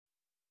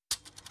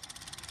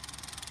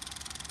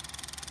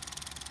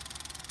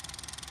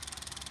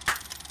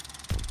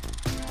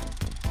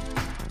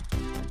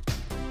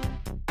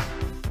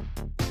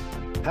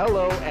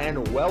Hello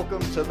and welcome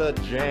to the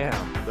Jam,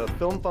 the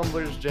Film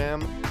Fumblers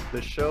Jam,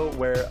 the show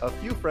where a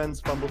few friends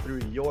fumble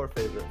through your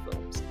favorite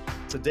films.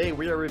 Today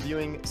we are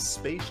reviewing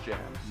Space Jam,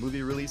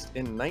 movie released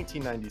in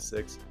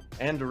 1996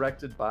 and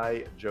directed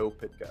by Joe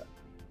Pytka.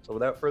 So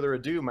without further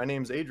ado, my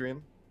name's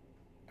Adrian.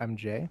 I'm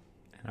Jay.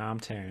 And I'm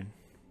Taryn.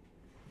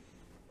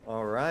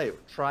 All right,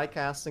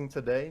 tri-casting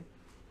today.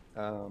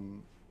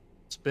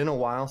 It's been a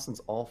while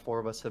since all four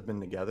of us have been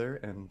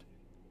together, and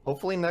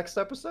hopefully next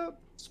episode,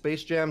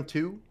 Space Jam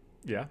 2.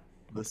 Yeah.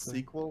 The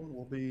sequel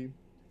will be.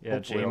 Yeah,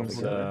 James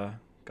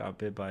got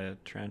bit by a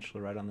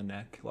tarantula right on the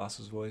neck, lost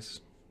his voice,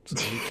 so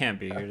he can't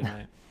be here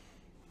tonight.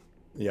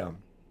 Yeah,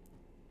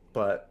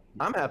 but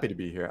I'm happy to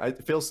be here.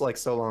 It feels like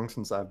so long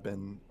since I've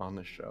been on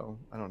the show.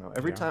 I don't know.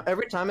 Every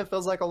time it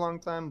feels like a long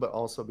time, but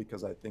also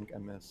because I think I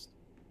missed.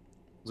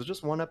 Was it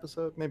just one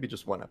episode? Maybe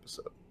just one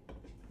episode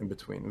in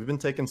between. We've been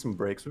taking some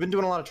breaks. We've been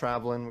doing a lot of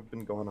traveling. We've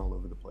been going all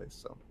over the place.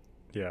 So.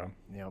 Yeah.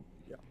 Yep.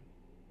 Yeah.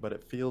 But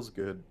it feels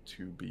good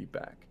to be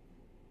back.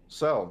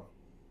 So,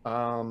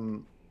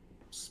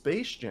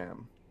 Space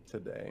Jam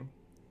today.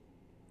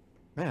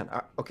 Man,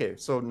 okay,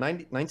 so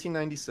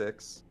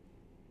 1996,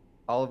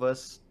 all of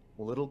us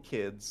little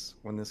kids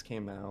when this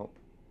came out.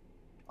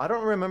 I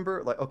don't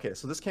remember, like, okay,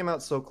 so this came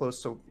out so close,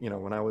 so, you know,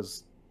 when I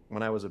was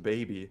a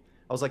baby,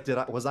 I was like,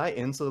 was I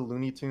into the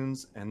Looney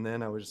Tunes and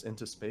then I was just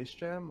into Space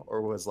Jam?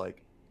 Or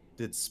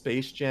did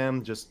Space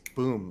Jam just,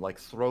 boom, like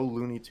throw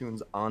Looney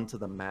Tunes onto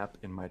the map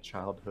in my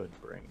childhood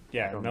brain?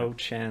 Yeah, no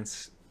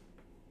chance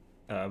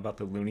about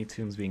the Looney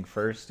Tunes being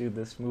first, dude.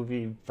 This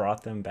movie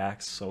brought them back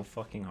so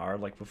fucking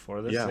hard. Like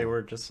before this, they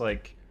were just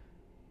like,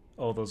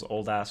 oh, those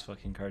old ass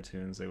fucking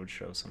cartoons they would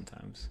show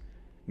sometimes.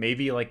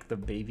 Maybe like the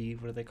baby,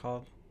 what are they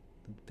called?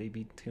 The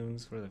baby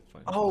tunes? What are they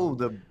fucking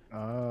called?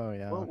 Oh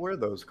yeah. What were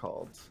those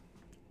called?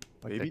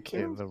 Like Baby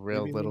tunes? the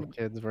real little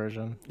kids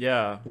version.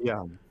 Yeah.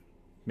 Yeah.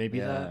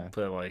 Maybe that,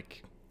 but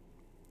like,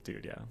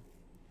 dude, yeah.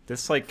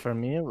 This like for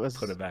me it was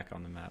put it back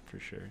on the map for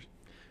sure.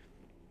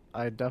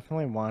 I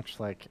definitely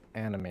watched like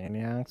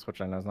Animaniacs, which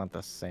I know is not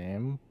the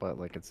same, but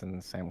like it's in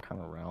the same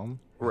kind of realm.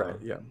 Right,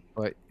 yeah.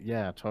 But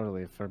yeah,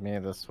 totally. For me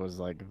this was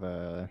like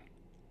I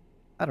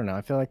don't know,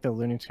 I feel like the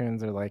Looney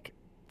Tunes are like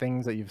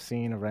things that you've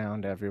seen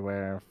around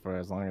everywhere for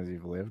as long as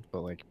you've lived,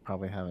 but like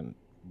probably haven't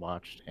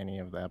watched any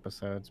of the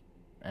episodes.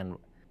 And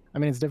I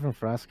mean, it's different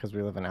for us because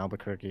we live in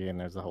Albuquerque and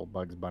there's the whole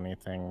Bugs Bunny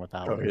thing with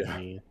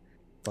Albuquerque.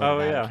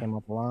 That came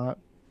up a lot.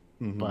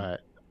 Mm-hmm.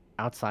 But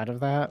outside of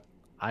that,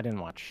 I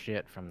didn't watch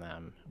shit from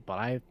them.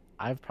 But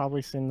I've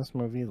probably seen this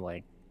movie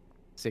like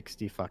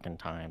 60 fucking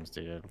times,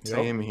 dude.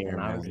 Same here, when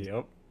I man.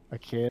 was a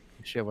kid,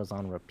 shit was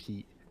on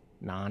repeat,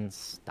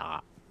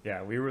 non-stop.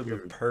 Yeah, we were the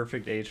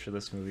perfect age for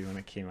this movie when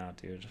it came out,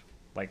 dude.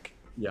 Like,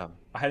 yeah,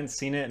 I hadn't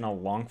seen it in a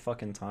long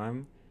fucking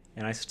time,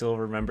 and I still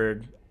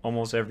remembered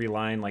almost every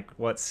line, like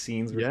what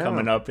scenes were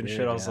coming up and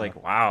shit. I was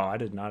like, wow, I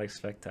did not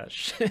expect that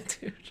shit,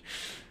 dude.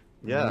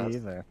 Yeah. Me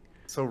either.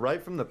 So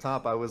right from the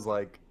top, I was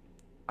like,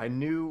 I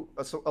knew.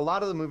 So a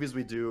lot of the movies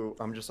we do,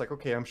 I'm just like,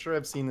 okay, I'm sure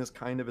I've seen this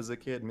kind of as a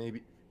kid,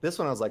 maybe. This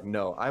one, I was like,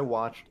 no, I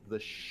watched the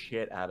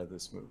shit out of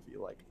this movie.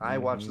 Like, I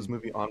watched this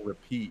movie on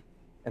repeat,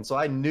 and so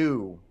I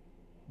knew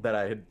that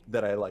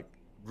I like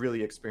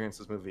really experienced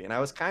this movie, and I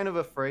was kind of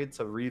afraid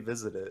to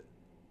revisit it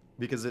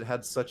because it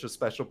had such a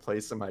special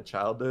place in my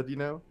childhood, you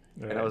know.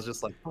 Right. And I was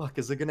just like, fuck,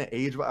 is it gonna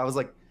age? I was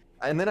like,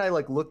 and then I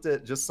like looked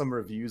at just some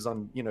reviews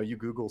on, you know, you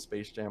Google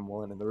Space Jam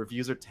 1 and the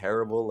reviews are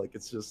terrible. Like,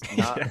 it's just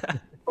not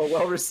a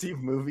well-received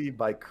movie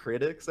by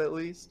critics, at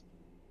least.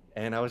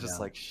 And I was just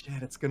like,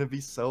 shit, it's gonna be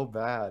so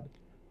bad.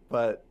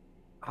 But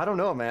I don't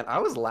know, man. I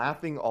was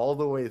laughing all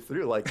the way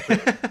through. Like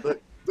the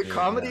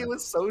comedy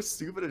was so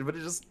stupid, but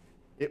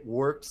it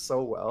worked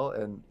so well,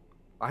 and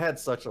I had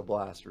such a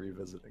blast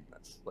revisiting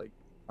this. Like,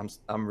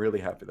 I'm really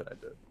happy that I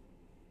did.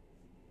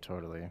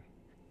 Totally.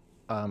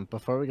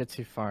 Before we get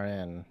too far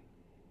in,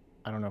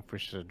 I don't know if we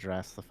should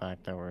address the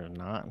fact that we're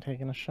not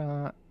taking a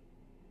shot.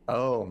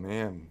 Oh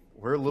man,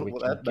 we're a little.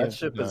 That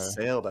ship has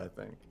sailed, I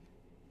think.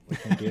 We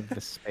can give the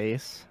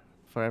space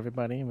for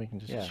everybody. We can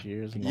just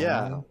cheers.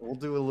 Yeah, we'll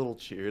do a little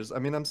cheers. I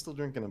mean, I'm still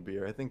drinking a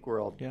beer. I think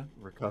we're all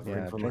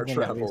recovering from our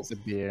travels. The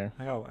beer.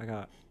 I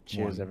got.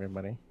 Cheers,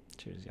 everybody.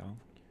 Cheers, y'all.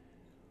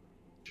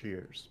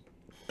 Cheers.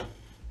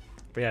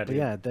 But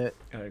yeah,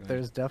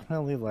 there's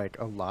definitely like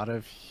a lot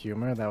of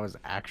humor that was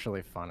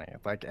actually funny.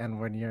 Like, and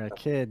when you're a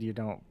kid, you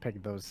don't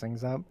pick those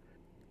things up.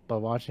 But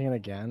watching it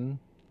again,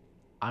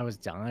 I was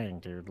dying,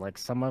 dude. Like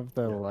some of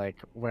the like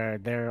where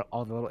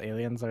all the little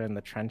aliens are in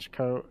the trench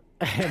coat,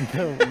 and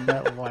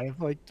that wife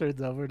like turns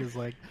over and is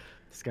like,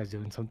 "This guy's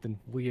doing something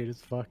weird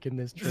as fuck in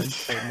this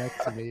trench coat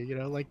next to me." You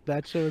know, like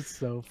that show is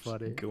so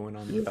funny. Going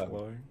on the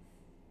floor.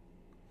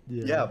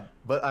 Yeah,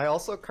 but I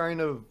also kind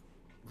of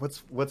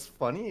what's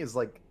funny is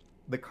like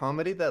the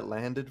comedy that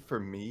landed for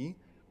me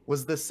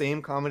was the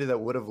same comedy that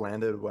would have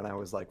landed when I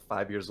was like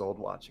 5 years old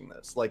watching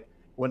this. Like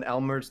when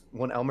Elmer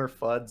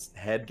Fudd's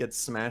head gets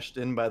smashed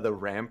in by the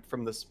ramp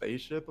from the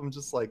spaceship, I'm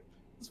just like,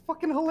 it's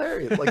fucking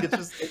hilarious. Like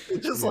it's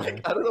just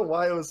like, I don't know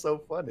why it was so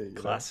funny.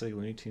 Classic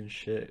Looney Tunes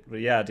shit.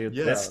 But yeah, dude,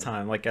 this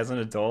time, like as an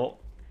adult,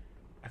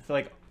 I feel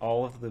like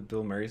all of the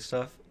Bill Murray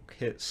stuff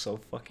hit so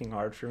fucking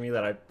hard for me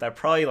that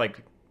probably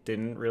like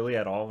didn't really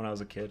at all when I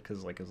was a kid,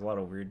 because like there's a lot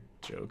of weird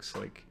jokes,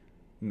 like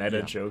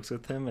meta jokes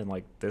with him, and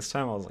like this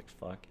time I was like,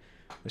 fuck,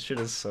 this shit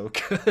is so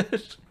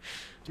good.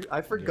 Dude,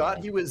 I forgot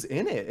he was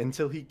in it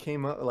until he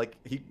came up. Like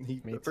he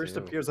first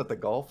appears at the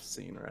golf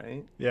scene,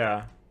 right?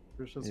 Yeah.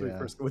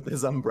 First with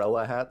his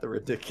umbrella hat, the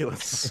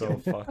ridiculous. So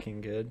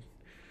fucking good.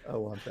 I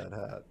want that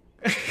hat.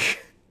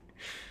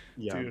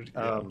 Yeah. Dude,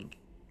 yeah.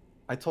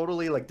 I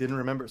totally like didn't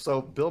remember.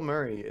 So Bill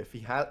Murray, if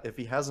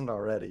he hasn't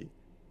already,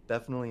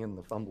 definitely in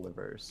the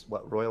Fumblerverse.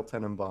 What, Royal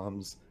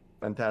Tenenbaums,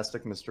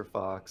 Fantastic Mr.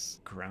 Fox,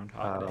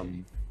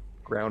 Groundhog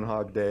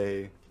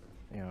Day,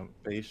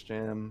 Space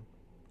Jam.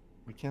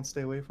 We can't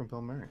stay away from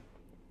Bill Murray.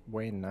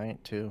 Wayne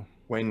Knight too.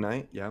 Wayne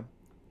Knight, yeah.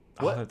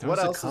 What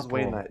else is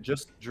Wayne Knight?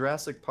 Just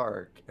Jurassic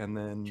Park, and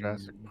then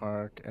Jurassic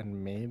Park,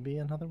 and maybe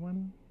another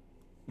one.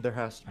 There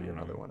has to be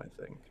another one, I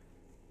think.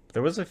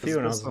 There was a few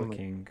when I was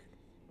looking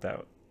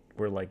that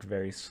were like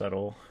very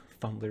subtle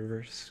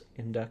Fumblerverse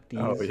inductees.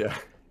 Oh yeah.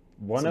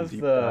 One of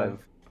the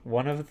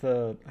what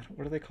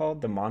are they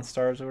called? The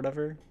Monstars or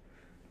whatever.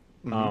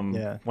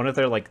 Yeah. One of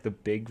their like the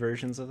big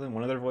versions of them.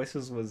 One of their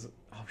voices was,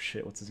 oh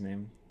shit, what's his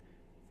name?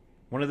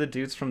 One of the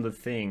dudes from The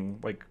Thing,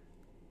 like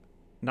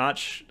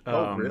not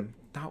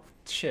not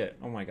shit.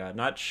 Oh my god,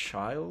 not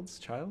Childs.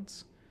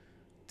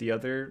 The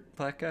other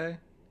black guy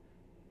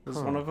was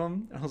one of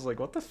them. I was like,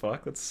 what the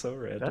fuck? That's so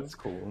random. That's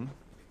cool.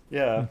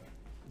 Yeah.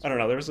 I don't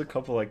know. There was a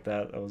couple like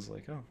that. I was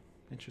like, oh,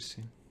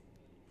 interesting.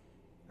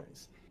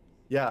 Nice.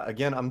 Yeah.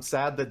 Again, I'm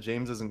sad that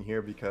James isn't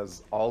here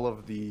because all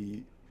of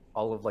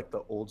like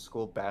the old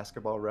school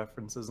basketball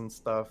references and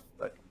stuff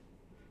that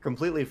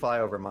completely fly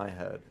over my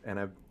head.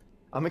 And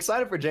I'm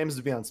excited for James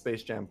to be on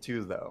Space Jam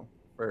 2, though,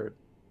 for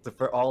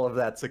all of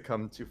that to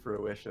come to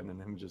fruition and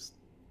him just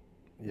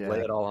lay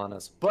it all on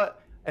us.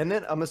 And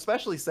then I'm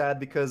especially sad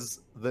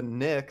because the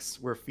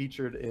Knicks were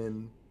featured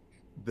in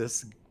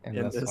this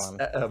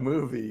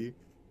movie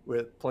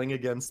with playing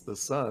against the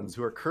Suns,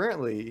 who are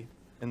currently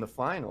in the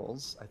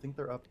finals. I think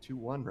they're up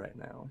 2-1 right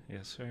now.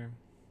 Yes, sir.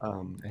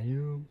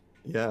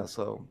 Yeah,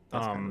 so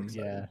that's kind of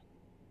yeah.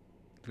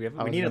 We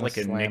needed like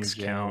a Knicks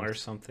count or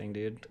something,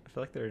 dude. I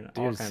feel like they're in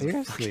all kinds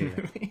of fucking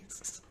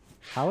movies.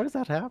 How does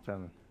that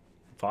happen?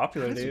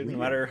 Popular, dude. No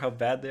matter how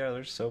bad they are,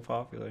 they're so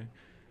popular.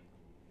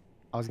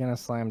 I was gonna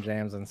slam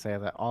James and say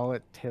that all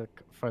it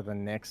took for the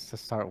Knicks to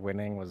start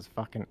winning was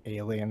fucking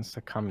aliens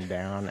to come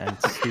down and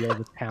steal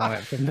the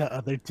talent from the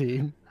other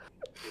team.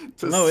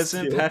 No,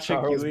 isn't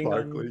Patrick Ewing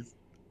on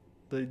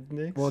the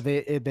Knicks? Well,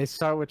 they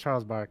start with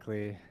Charles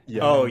Barkley.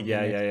 Yeah. Oh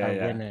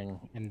yeah. Winning,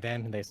 and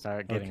then they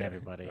start getting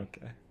everybody.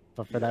 Okay.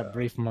 But for that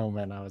brief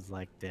moment, I was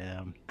like,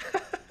 damn.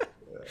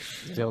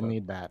 Still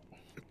need that.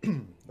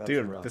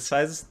 Dude, rough.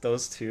 Besides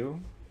those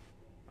two,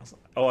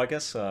 I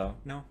guess no,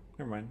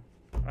 never mind.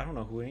 I don't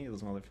know who any of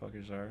those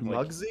motherfuckers are.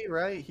 Muggsy,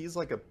 right? He's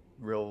like a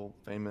real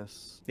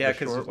famous. Yeah,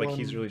 because like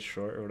he's really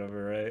short or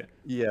whatever, right?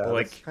 Yeah, but,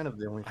 like kind of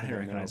the only thing I didn't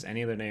recognize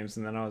any of their names,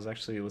 and then I was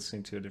actually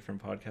listening to a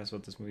different podcast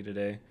about this movie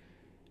today,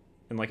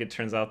 and like it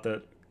turns out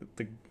that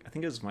I think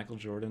it was Michael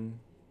Jordan,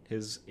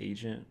 his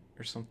agent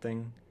or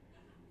something,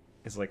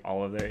 is like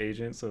all of their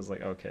agents. So it's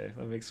like, okay,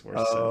 that makes more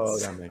sense. Oh,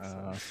 that makes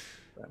sense.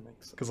 That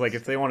makes sense. Because like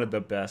if they wanted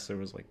the best, there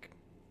was like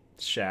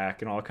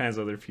Shaq and all kinds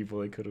of other people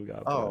they could have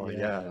got. Oh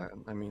yeah,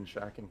 I mean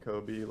Shaq and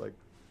Kobe, like,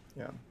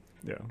 yeah.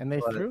 And they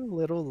threw a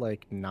little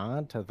like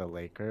nod to the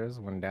Lakers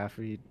when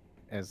Daffy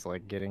is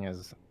like getting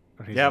his.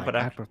 But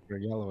I prefer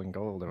yellow and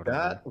gold. Or whatever.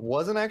 That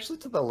wasn't actually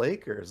to the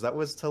Lakers. That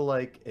was to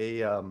like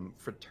a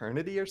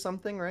fraternity or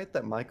something, right?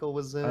 That Michael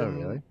was in. Oh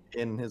really?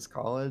 In his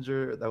college,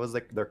 or that was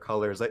like their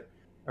colors.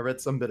 I read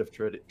some bit of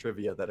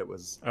trivia that it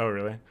was. Oh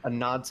really? A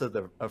nod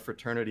to a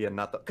fraternity and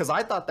not the. Because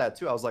I thought that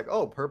too. I was like,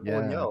 oh, purple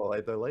and yellow,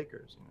 like the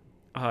Lakers.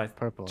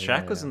 Purple.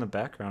 Shaq was in the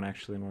background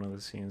actually in one of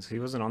the scenes. He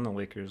wasn't on the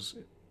Lakers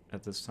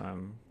at this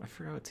time. I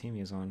forgot what team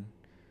he's on.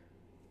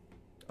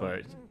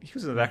 But he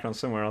was in the background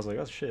somewhere. I was like,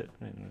 oh shit,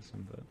 I didn't notice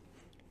him. But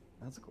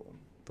that's cool.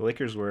 The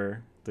Lakers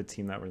were the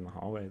team that were in the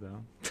hallway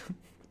though,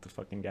 with the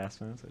fucking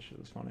gas masks. That shit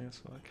was funny as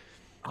fuck.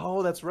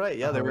 Oh, that's right.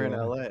 Yeah, they were in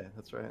LA.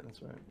 That's right.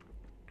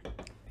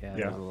 Yeah,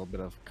 there's a little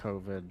bit of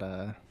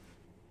COVID.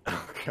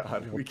 Oh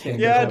god, we can't.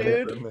 Yeah,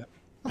 dude.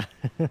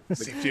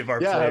 Safety of our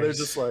players.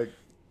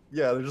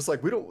 They're just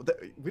like we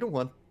don't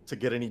want to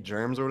get any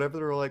germs or whatever.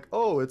 They're like,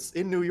 oh, it's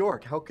in New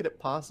York. How could it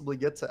possibly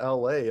get to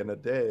LA in a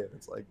day? And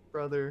it's like,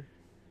 brother,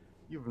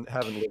 you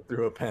haven't lived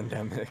through a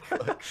pandemic.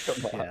 Like,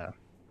 come on. Yeah,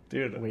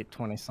 dude. Wait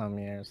 20-some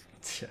years.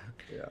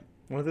 Yeah.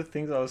 One of the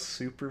things I was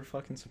super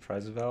fucking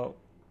surprised about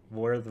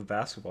were the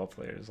basketball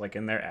players. Like,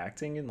 in their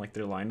acting and like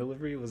their line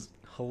delivery was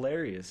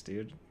hilarious,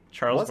 dude.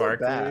 Charles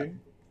Barkley.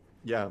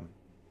 Yeah.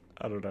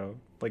 I don't know.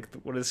 Like,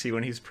 what is he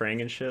when he's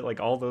praying and shit? Like,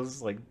 all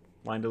those like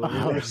line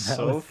delivery are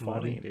so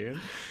funny, dude.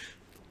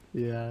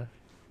 Yeah.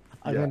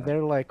 I mean,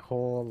 their like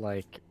whole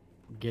like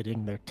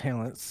getting their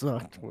talent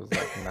sucked was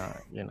like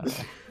not,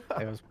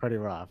 it was pretty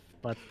rough.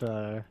 But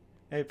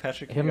hey,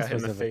 Patrick, you got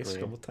hit in the face a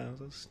couple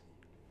times.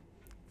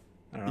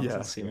 I don't know. It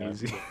doesn't seem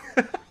easy.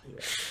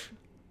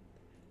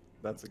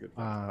 That's a good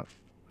point.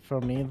 For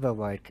me,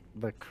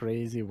 the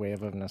crazy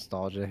wave of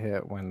nostalgia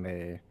hit when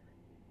they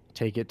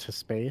take it to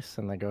space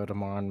and they go to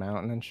Moron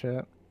Mountain and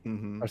shit.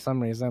 Mm-hmm. For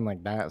some reason,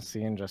 like that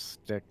scene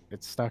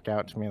it stuck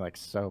out to me like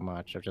so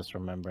much of just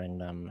remembering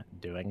them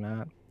doing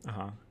that.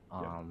 Yeah.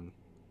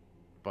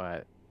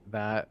 But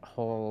that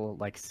whole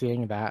like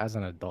seeing that as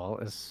an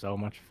adult is so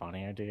much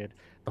funnier, dude.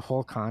 The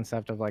whole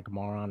concept of like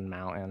Moron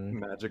Mountain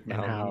Magic and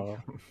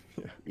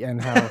Mountain.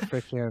 how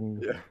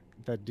freaking Yeah.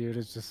 the dude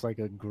is just like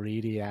a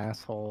greedy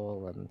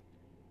asshole, and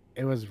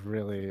it was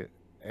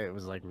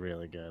like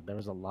really good. There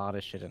was a lot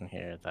of shit in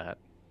here that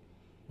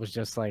was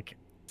just like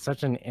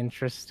such an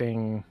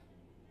interesting,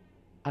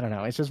 I don't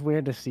know, it's just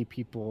weird to see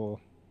people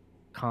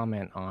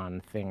comment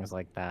on things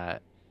like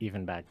that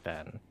even back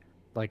then.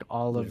 Like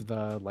all of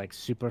the like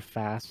super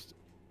fast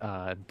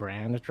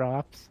brand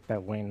drops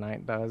that Wayne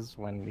Knight does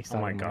when he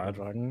signed with Michael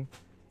Jordan.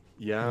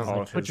 Yeah. He's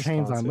like, put your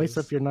hands on, lace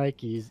up your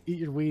Nikes, eat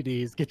your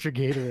Wheaties, get your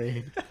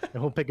Gatorade,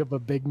 and we'll pick up a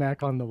Big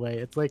Mac on the way.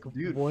 It's like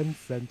one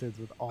sentence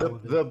with all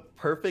of it. The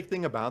perfect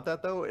thing about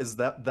that though is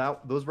that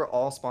those were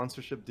all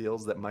sponsorship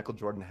deals that Michael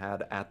Jordan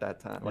had at that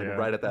time, like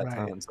right at that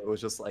time. So it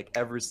was just like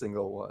every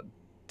single one.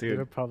 Dude, they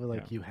were probably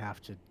like, you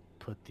have to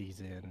put these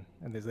in,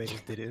 and they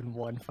just did it in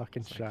one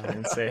fucking shot. I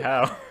didn't say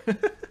how.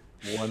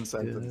 One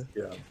sentence.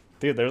 Yeah.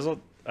 Dude,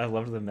 I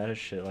love the meta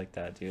shit like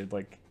that, dude.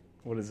 Like,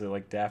 what is it,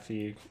 like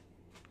Daffy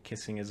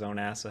kissing his own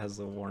ass? That has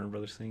the Warner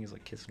Brothers thing. He's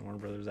like kissing Warner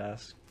Brothers'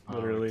 ass,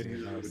 literally.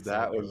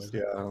 That was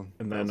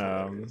And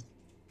then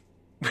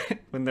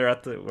when they're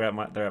at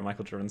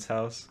Michael Jordan's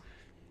house,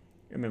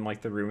 and then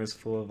like the room is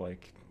full of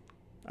like,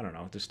 I don't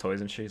know, just toys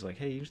and shit. He's like,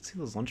 hey, you see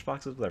those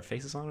lunchboxes with our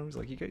faces on them? He's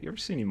like, you ever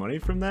see any money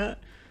from that?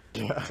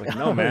 Yeah. It's like,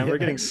 no, man, we're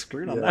getting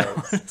screwed on that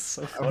one. It's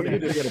so funny. I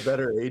need to get a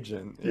better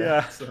agent.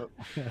 Yeah. So.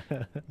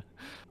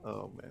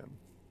 Oh man.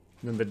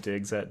 And then the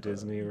digs at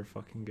Disney were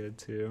fucking good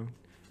too.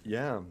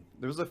 Yeah,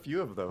 there was a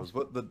few of those.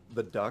 What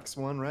the Ducks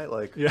one, right?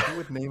 Like, who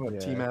would name a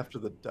team after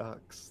the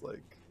Ducks?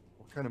 Like,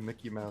 what kind of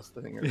Mickey Mouse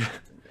thing or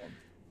something?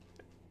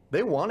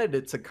 They wanted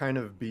it to kind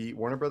of be,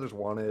 Warner Brothers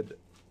wanted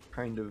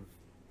kind of,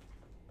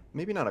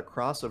 maybe not a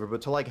crossover,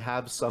 but to like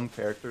have some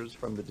characters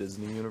from the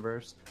Disney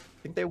universe.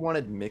 I think they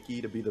wanted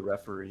Mickey to be the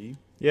referee.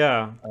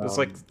 Yeah, it was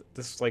like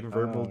this like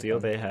verbal deal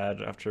they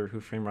had after Who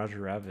Framed Roger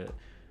Rabbit.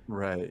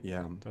 Right.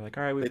 Yeah. They're like,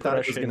 all right, we thought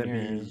it was going to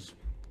be.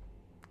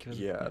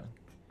 Yeah.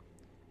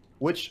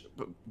 Which,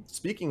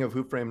 speaking of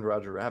Who Framed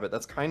Roger Rabbit,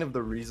 that's kind of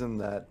the reason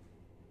that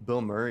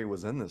Bill Murray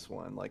was in this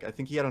one. Like, I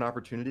think he had an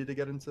opportunity to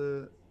get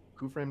into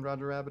Who Framed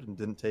Roger Rabbit and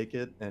didn't take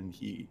it, and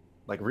he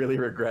like really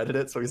regretted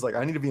it. So he's like,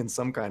 I need to be in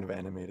some kind of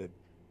animated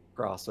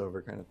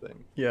crossover kind of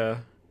thing. Yeah.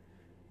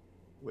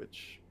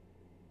 Which,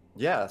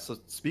 yeah. So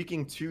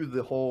speaking to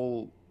the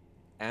whole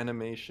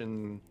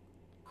animation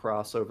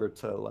crossover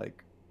to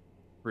like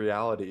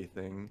reality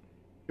thing,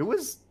 it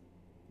was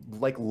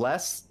like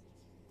less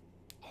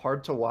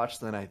hard to watch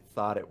than I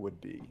thought it would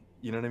be.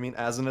 You know what I mean?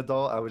 As an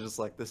adult, I was just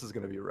like, this is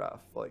gonna be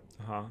rough. Like,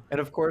 and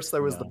of course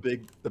there was the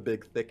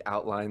big thick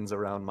outlines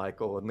around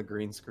Michael and the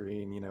green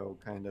screen, you know,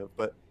 kind of.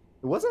 But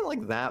it wasn't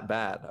like that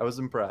bad. I was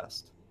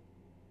impressed.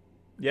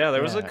 Yeah,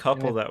 there was a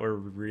couple that were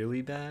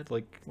really bad,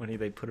 like when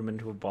they put him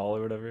into a ball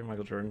or whatever,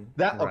 Michael Jordan.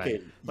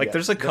 Like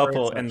there's a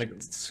couple, and the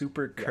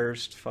super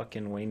cursed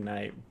fucking Wayne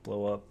Knight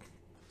blow up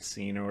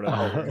scene or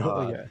whatever. Oh,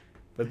 God.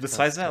 But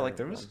besides that, like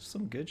there was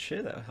some good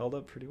shit that held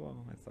up pretty well,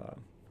 I thought.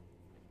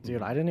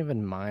 Dude, I didn't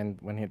even mind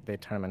when they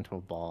turn him into a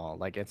ball.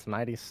 Like, it's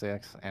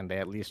 96, and they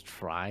at least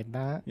tried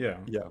that. Yeah.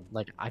 Yeah.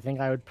 Like, I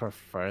think I would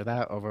prefer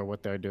that over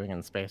what they're doing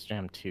in Space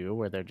Jam 2,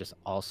 where they're just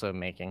also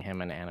making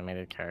him an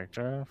animated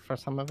character for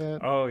some of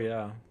it. Oh,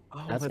 yeah.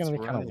 Oh, that's going to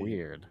be kind of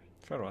weird.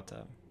 Forgot about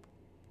that.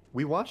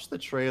 We watched the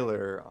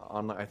trailer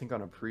on, I think,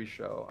 on a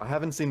pre-show. I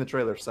haven't seen the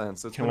trailer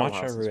since. You can watch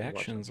our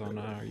reactions on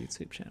our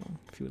YouTube channel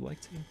if you would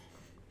like to.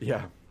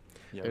 Yeah.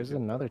 There's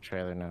another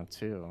trailer now,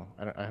 too.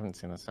 I haven't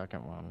seen the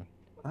second one.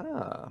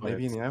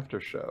 Maybe in the after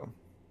show.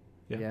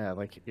 Yeah,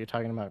 like you're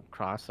talking about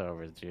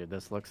crossovers, dude.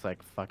 This looks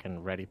like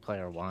fucking Ready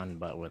Player One,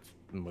 but with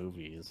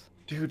movies.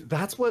 Dude,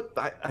 that's what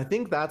I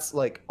think. That's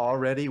like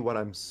already what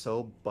I'm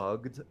so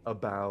bugged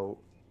about.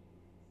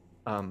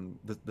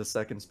 The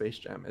second Space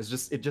Jam is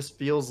just, it just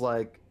feels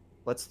like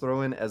let's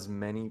throw in as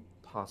many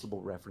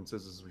possible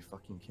references as we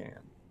fucking can,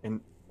 and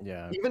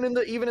even in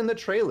the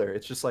trailer,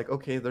 it's just like,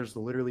 okay, there's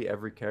literally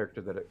every character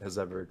that has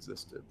ever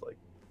existed, like.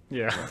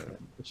 Yeah.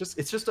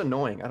 It's just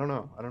annoying. I don't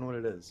know what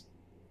it is.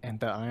 And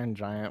the Iron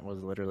Giant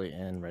was literally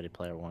in Ready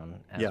Player One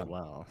as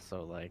well.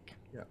 So like,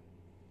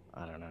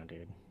 I don't know,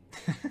 dude.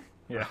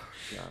 Yeah.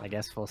 I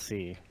guess we'll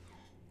see.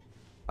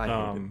 I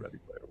hated Ready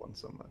Player One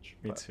so much.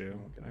 Me too.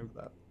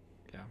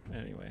 Yeah.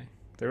 Anyway,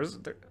 there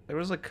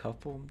was a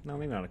couple. No,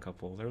 maybe not a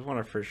couple. There was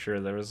one for sure.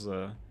 There was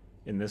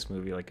in this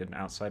movie like an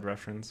outside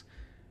reference.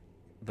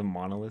 The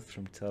monolith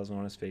from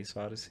 2001: A Space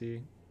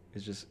Odyssey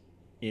is just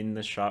in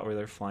the shot where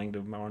they're flying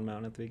to Mountain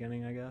Mountain at the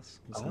beginning, I guess.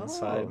 Oh,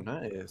 inside.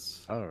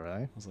 Nice. Oh,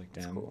 right. I was like,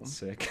 damn, cool.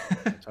 Sick.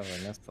 I totally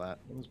missed that.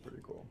 That was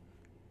pretty cool.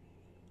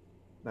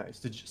 Nice.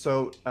 Did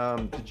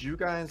you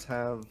guys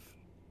have?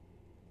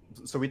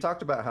 So we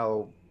talked about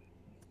how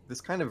this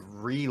kind of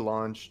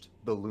relaunched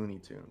the Looney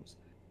Tunes,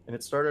 and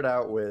it started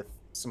out with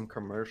some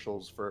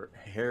commercials for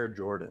Hair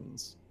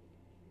Jordans.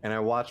 And I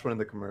watched one of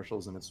the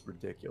commercials, and it's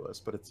ridiculous,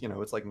 but it's, you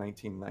know, it's like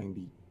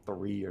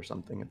 1993 or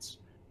something. It's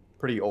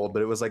pretty old,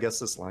 but it was, I guess,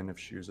 this line of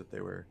shoes that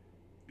they were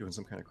doing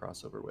some kind of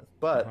crossover with.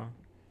 But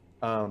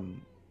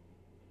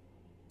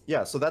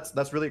yeah, so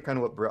that's really kind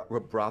of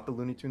what brought the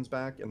Looney Tunes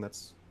back, and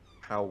that's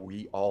how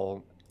we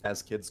all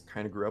as kids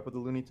kind of grew up with the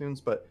Looney Tunes.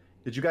 But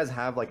did you guys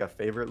have like a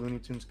favorite Looney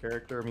Tunes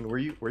character? I mean, were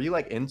you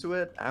like into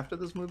it after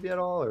this movie at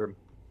all, or?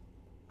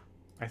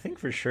 I think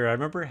for sure. I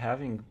remember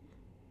having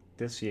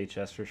this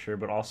VHS for sure,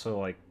 but also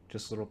like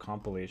just little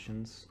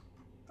compilations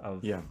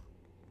of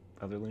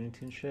other Looney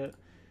Tunes shit.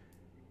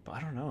 But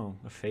I don't know.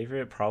 A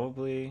favorite,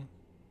 probably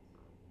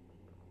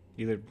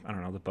either, I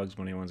don't know, the Bugs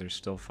Bunny ones are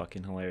still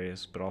fucking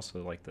hilarious, but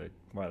also like the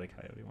Wile E.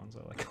 Coyote ones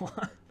I like a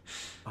lot.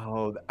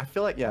 Oh, I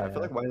feel like I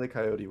feel like Wile E.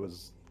 Coyote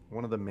was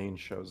one of the main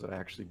shows that I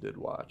actually did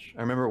watch.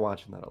 I remember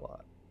watching that a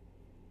lot.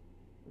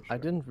 Sure. I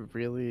didn't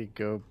really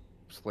go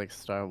like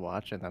start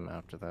watching them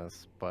after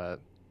this, but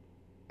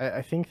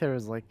I think there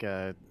was like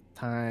a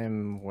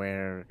time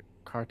where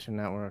Cartoon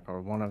Network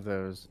or one of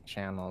those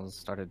channels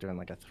started doing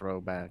like a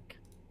throwback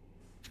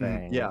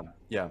thing.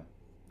 Yeah.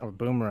 Or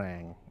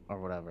Boomerang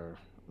or whatever.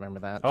 Remember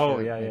that? Oh,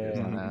 shit?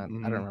 yeah. On that.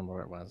 I don't remember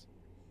what it was.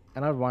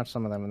 And I'd watch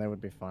some of them and they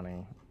would be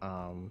funny.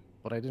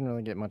 But I didn't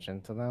really get much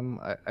into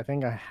them. I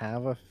think I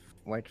have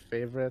like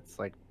favorites,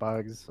 like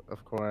Bugs,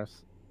 of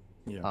course.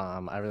 Yeah.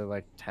 I really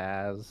like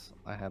Taz.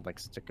 I had like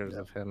stickers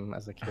of him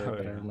as a kid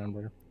that I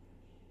remember.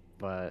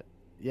 But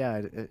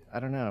yeah, I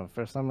don't know.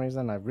 For some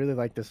reason, I really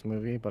liked this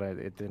movie, but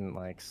it didn't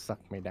like suck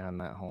me down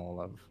that hole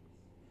of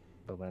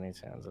the Looney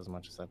Tunes as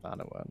much as I thought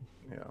it would.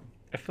 Yeah.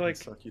 I feel like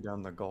suck you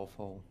down the golf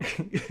hole.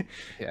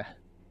 Yeah.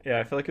 Yeah,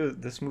 I feel like it was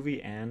this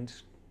movie and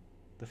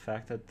the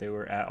fact that they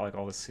were at like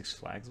all the Six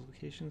Flags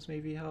locations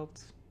maybe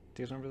helped.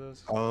 Do you guys remember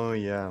those? Oh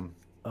yeah.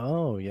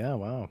 Oh yeah.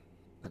 Wow.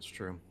 That's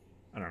true.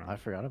 I don't know. I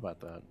forgot about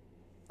that.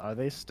 Are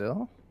they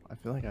still? I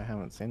feel like I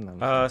haven't seen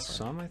them.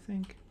 Some I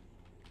think.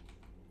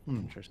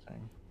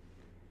 Interesting.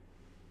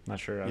 Not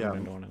sure. I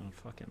haven't been to one in a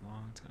fucking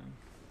long time.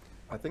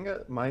 I think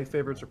my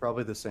favorites are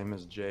probably the same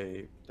as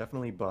Jay.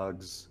 Definitely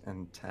Bugs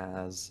and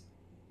Taz.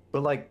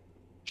 But like,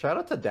 shout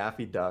out to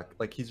Daffy Duck.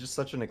 Like, he's just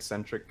such an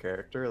eccentric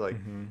character. Like,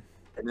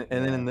 and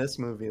then in this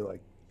movie,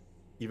 like,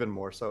 even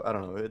more so. I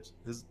don't know. It's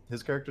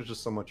his character's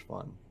just so much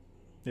fun.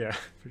 Yeah,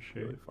 for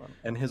sure. Really fun.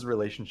 And his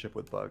relationship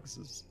with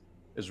Bugs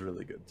is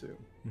really good too.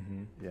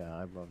 Yeah,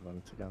 I love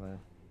them together.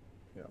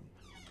 Yeah.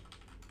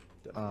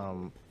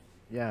 Definitely.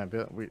 Yeah,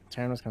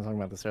 Taryn was kind of talking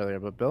about this earlier,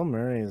 but Bill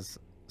Murray's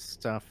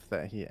stuff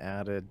that he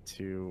added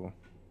to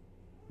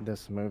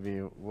this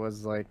movie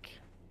was like,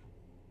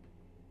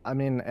 I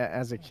mean,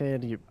 as a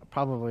kid, you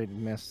probably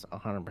missed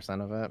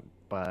 100% of it,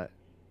 but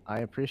I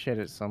appreciate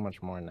it so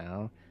much more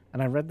now.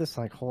 And I read this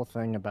like whole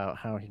thing about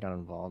how he got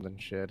involved in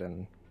shit,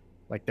 and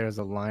like there's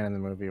a line in the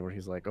movie where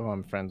he's like, "Oh,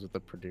 I'm friends with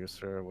the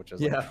producer," which is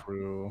like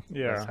true.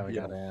 Yeah, that's how he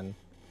got in.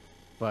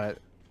 But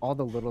all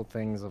the little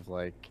things of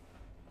like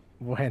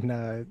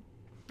when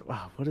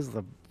wow, what is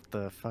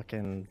the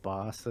fucking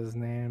boss's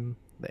name?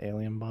 The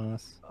alien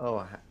boss?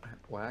 Oh,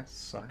 Wax?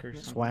 Sucker.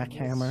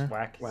 Swackhammer?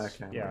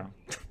 Swackhammer. Yeah.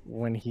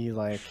 When he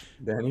like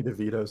Danny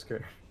DeVito's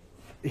character.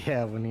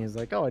 Yeah, when he's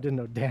like, "Oh, I didn't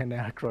know Dan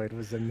Aykroyd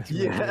was in this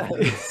movie."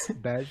 Yes.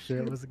 That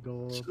shit was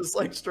gold. Just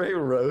like straight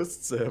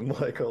roasts him,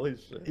 like holy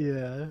shit.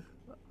 Yeah.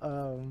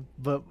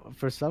 But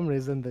for some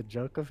reason, the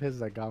joke of his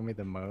that got me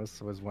the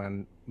most was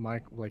when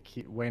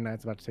Wayne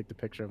Knight's about to take the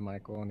picture of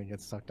Michael and he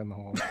gets sucked in the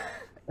hole.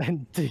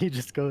 And he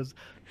just goes,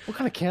 "What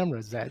kind of camera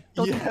is that?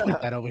 Don't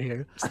point that over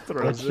here."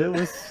 That shit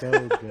was so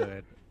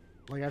good.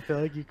 Like, I feel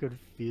like you could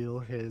feel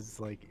his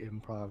like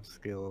improv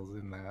skills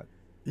in that.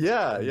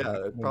 Yeah,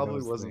 it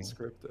probably wasn't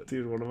scripted.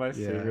 Dude, one of my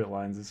favorite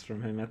lines is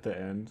from him at the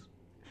end.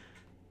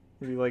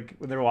 When he like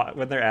when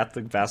they're at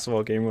the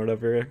basketball game or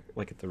whatever,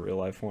 like at the real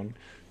life one.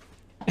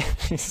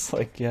 He's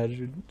like, "Yeah,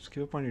 dude, just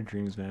give up on your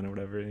dreams, man," or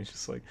whatever. And he's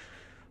just like,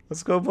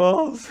 "Let's go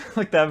Bulls!"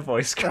 Like that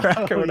voice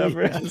crack or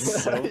whatever. Yeah. It's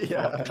just so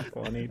fucking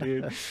funny,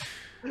 dude.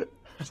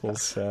 It's so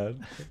sad.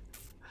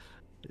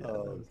 Yeah,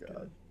 oh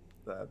god,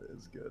 that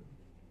is good.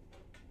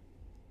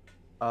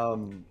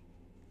 All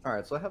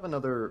right, so I have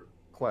another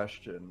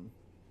question.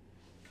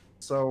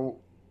 So,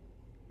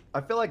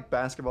 I feel like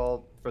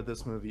basketball for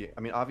this movie,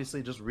 I mean,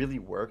 obviously, just really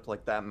worked.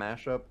 Like that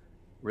mashup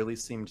really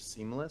seemed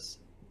seamless.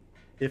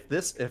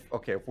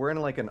 If we're in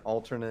like an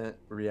alternate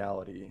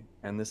reality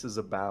and this is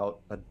about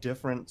a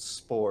different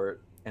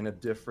sport and a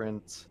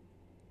different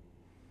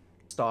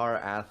star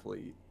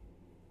athlete,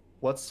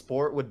 what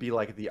sport would be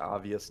like the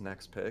obvious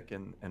next pick,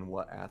 and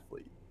what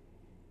athlete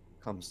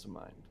comes to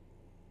mind?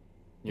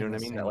 You know what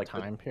I mean? Like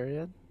time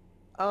period?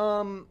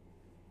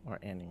 Or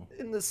any?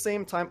 In the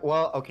same time.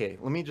 Well, okay,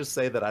 let me just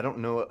say that I don't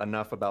know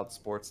enough about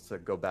sports to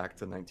go back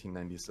to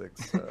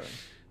 1996.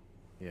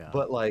 Yeah.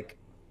 But like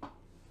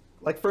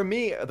for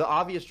me, the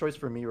obvious choice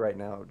for me right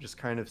now just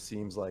kind of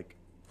seems like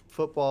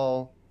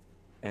football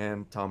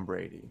and Tom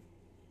Brady.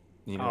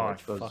 You Oh, know, I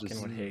like those fucking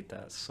just. would hate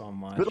that so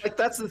much. But like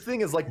that's the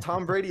thing is like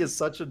Tom Brady is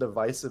such a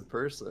divisive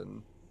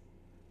person,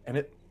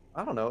 and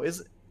I don't know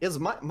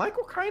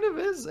Michael kind of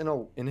is in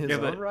his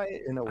own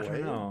right in a way. I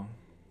don't know,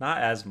 not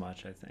as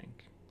much. I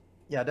think.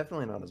 Yeah,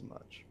 definitely not as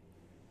much.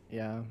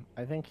 Yeah,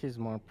 I think he's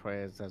more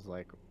praised as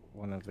like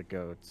one of the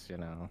goats, you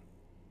know.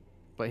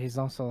 But he's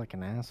also like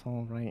an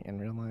asshole, right, in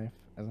real life,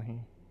 isn't he?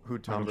 Who,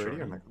 Tom Michael Brady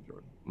Jordan. or Michael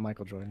Jordan?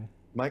 Michael Jordan.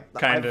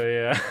 Kind of,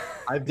 yeah.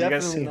 I've You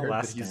guys definitely seen The heard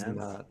Last that he's Dance?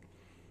 not.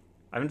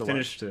 I haven't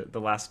finished it.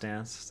 The Last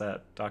Dance,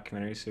 that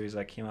documentary series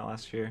that came out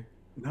last year.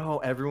 No,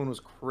 everyone was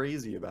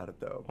crazy about it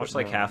though. Watched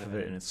like half of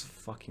it, and it's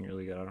fucking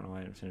really good. I don't know why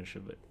I didn't finish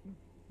it, but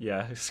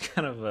yeah, he's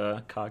kind of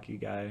a cocky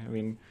guy. I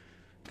mean,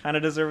 kind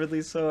of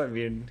deservedly so. I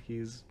mean,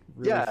 he's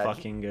really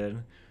fucking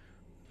good.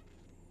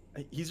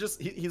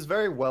 He's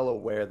very well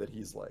aware that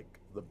he's like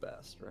the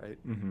best, right?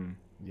 Mm-hmm.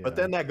 Yeah. But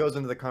then that goes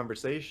into the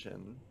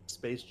conversation.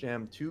 Space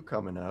Jam 2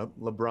 coming up,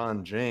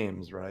 LeBron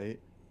James, right?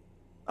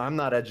 I'm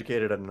not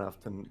educated enough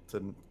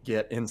to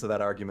get into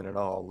that argument at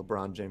all,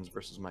 LeBron James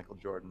versus Michael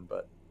Jordan,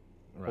 but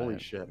holy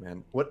shit,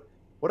 man. What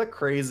a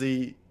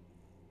crazy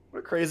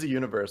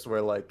universe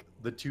where like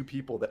the two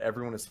people that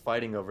everyone is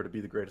fighting over to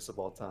be the greatest of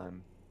all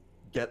time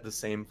get the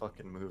same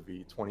fucking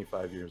movie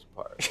 25 years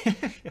apart.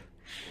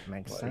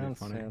 Makes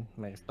sense, man.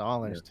 Makes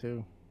dollars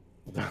too.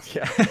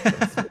 Yeah.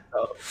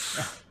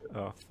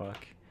 Oh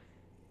fuck.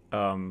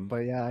 But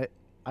yeah,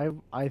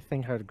 I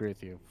think I'd agree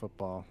with you.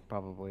 Football,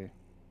 probably.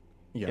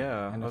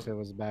 Yeah. And if it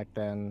was back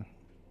then,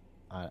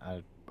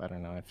 I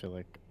don't know. I feel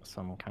like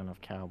some kind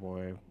of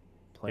cowboy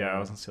player. Yeah, I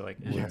was gonna say like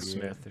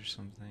Smith or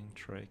something,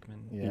 Troy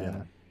Aikman.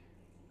 Yeah.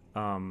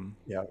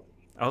 Yeah.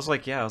 I was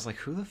like,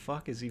 who the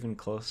fuck is even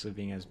close to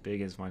being as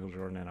big as Michael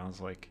Jordan? And I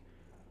was like,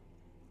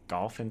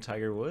 golf and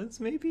Tiger Woods,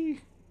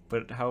 maybe?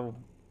 But how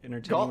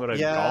entertaining would a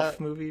golf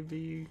movie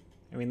be?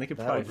 I mean, they could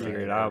probably figure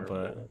it out,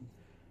 but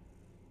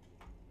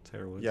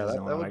Tiger Woods. Yeah,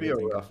 that would be a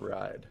rough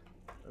ride.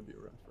 That'd be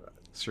a rough ride.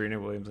 Serena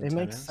Williams in tennis,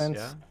 makes sense.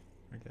 Yeah,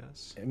 I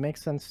guess. It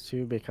makes sense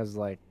too because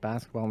like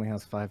basketball only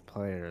has 5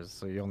 players,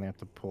 so you only have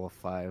to pull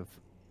 5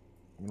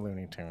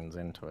 Looney Tunes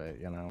into it,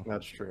 you know.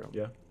 That's true.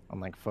 Yeah.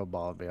 Unlike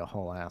football, it'd be a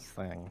whole ass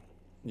thing.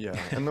 Yeah,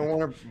 and the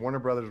Warner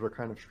Brothers were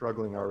kind of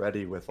struggling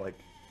already with like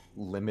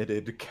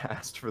limited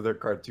cast for their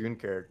cartoon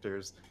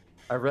characters.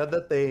 I read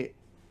that they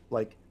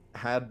like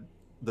had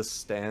the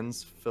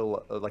stands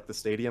like the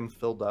stadium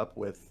filled up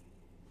with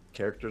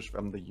characters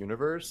from the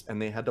universe,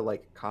 and they had to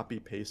like copy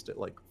paste it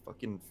like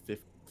fucking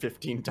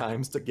 15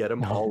 times to get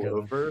them all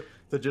over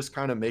to just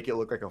kind of make it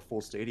look like a full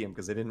stadium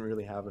because they didn't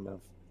really have enough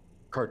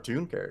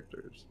cartoon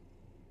characters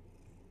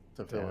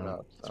to fill it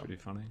up. So. That's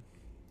pretty funny.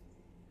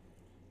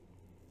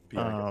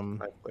 Yeah, I guess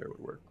my player would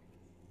work.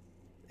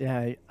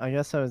 Yeah, I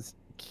guess I was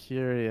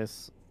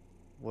curious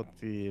what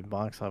the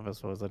box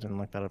office was. I didn't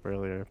look that up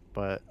earlier,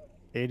 but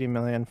 80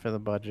 million for the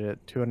budget,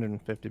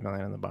 250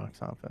 million in the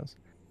box office.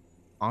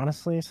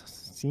 Honestly,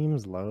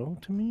 seems low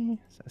to me.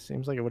 It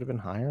seems like it would have been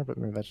higher, but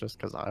maybe that's just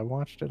because I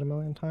watched it a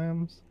million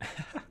times.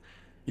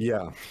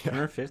 Yeah.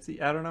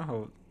 150? I don't know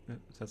how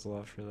that's a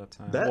lot for that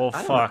time.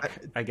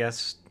 I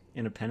guess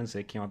Independence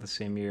Day came out the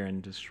same year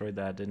and destroyed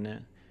that, didn't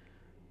it?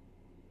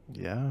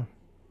 Yeah.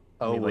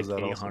 Oh, like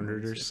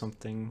 800 or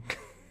something.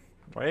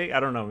 Right? I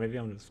don't know. Maybe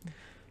I'm just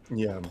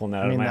pulling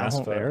that out of my ass.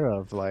 That whole era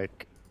of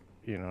like,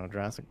 you know,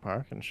 Jurassic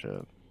Park and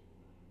shit.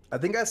 I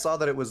think I saw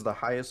that it was the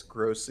highest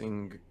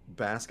grossing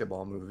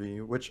basketball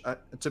movie, which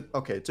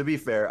to be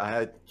fair,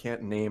 I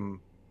can't name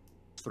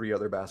 3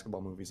 other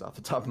basketball movies off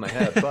the top of my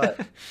head,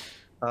 but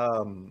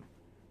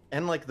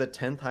and like the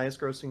 10th highest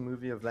grossing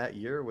movie of that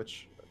year,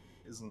 which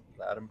isn't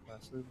that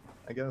impressive,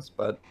 I guess,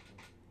 but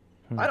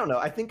I don't know.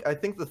 I think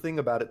the thing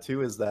about it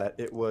too is that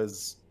there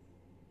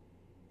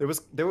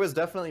was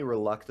definitely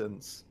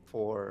reluctance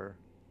for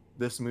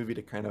this movie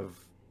to kind of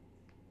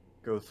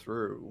go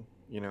through.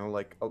 You know,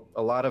 like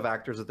a lot of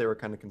actors that they were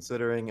kind of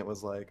considering, it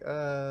was like,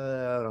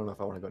 I don't know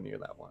if I want to go near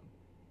that one.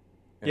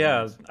 And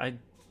yeah,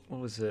 what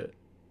was it?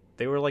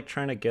 They were like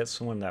trying to get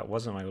someone that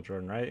wasn't Michael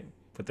Jordan, right?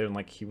 But then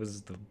like he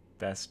was the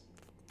best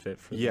fit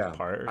for the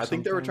part. I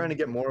think they were trying to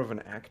get more of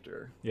an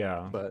actor.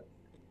 Yeah, but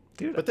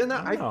dude, but then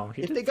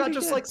if they got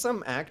just like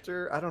some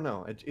actor, I don't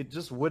know, it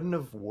just wouldn't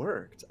have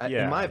worked.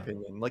 In my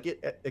opinion. Like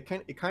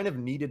it kind of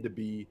needed to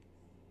be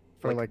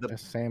for like the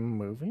same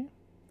movie,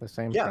 the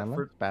same premise,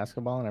 for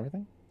basketball and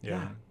everything.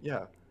 Yeah.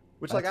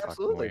 Which like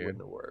absolutely wouldn't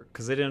have worked.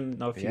 Because they didn't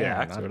know if he could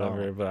act or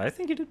whatever, but I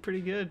think he did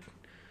pretty good.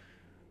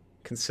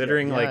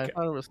 Considering like I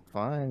thought it was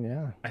fine,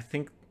 yeah. I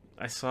think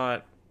I saw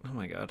it. Oh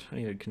my god, I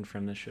need to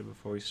confirm this shit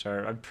before we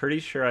start. I'm pretty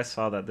sure I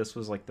saw that this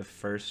was like the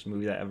first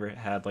movie that ever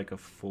had like a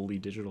fully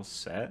digital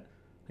set,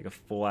 like a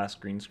full ass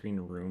green screen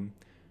room.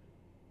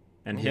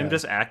 And him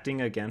just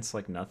acting against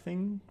like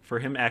nothing. For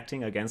him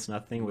acting against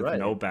nothing with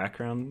no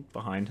background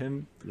behind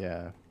him.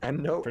 Yeah.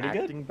 And no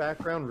acting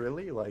background,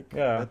 really? Like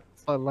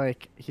but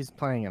like he's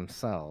playing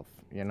himself,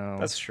 you know.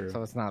 That's true.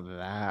 So it's not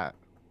that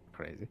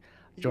crazy.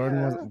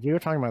 Jordan we were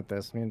talking about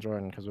this, me and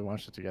Jordan, because we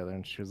watched it together,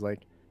 and she was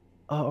like,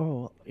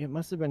 Oh, it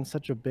must have been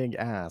such a big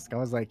ask. I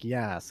was like,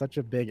 yeah, such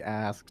a big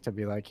ask to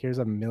be like, here's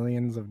a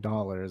millions of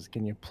dollars.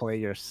 Can you play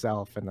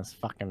yourself in this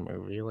fucking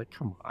movie? Like,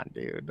 come on,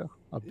 dude.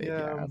 A big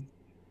Yeah. ask.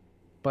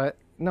 But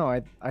no,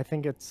 I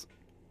think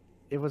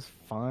it was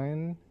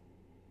fine.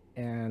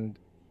 And,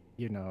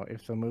 you know,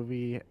 if the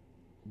movie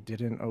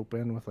didn't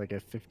open with like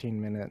a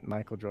 15-minute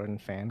Michael Jordan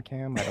fan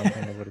cam, I don't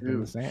think it would have been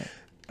the same.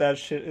 That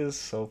shit is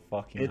so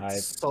fucking hype.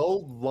 It's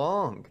so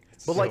long.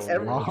 It's But like so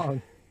every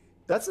long.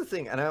 That's the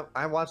thing, and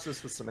I watched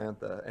this with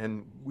Samantha,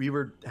 and we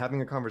were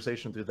having a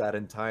conversation through that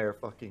entire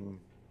fucking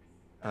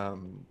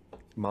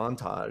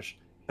montage,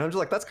 and I'm just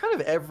like, that's kind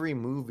of every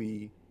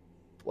movie,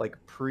 like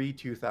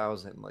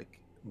pre-2000, like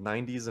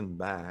 90s and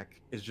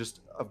back, is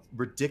just a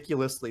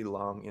ridiculously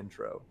long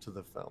intro to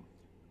the film.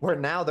 Where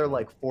now they're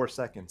like 4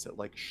 seconds. It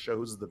like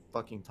shows the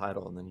fucking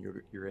title, and then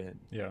you're in.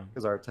 Yeah.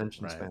 Because our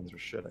attention Right. spans are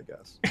shit, I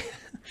guess.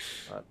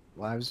 But,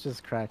 Well, I was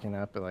just cracking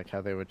up at like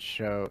how they would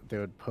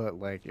put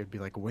like it'd be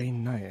like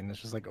Wayne Knight, and it's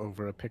just like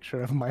over a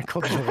picture of Michael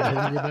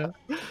Jordan, you know?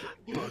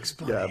 Bugs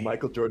yeah,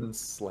 Michael Jordan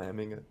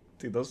slamming it.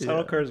 Dude, those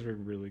title cards were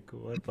really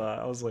cool.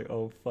 I was like,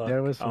 oh fuck,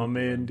 There was some I'm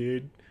in, fun.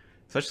 dude.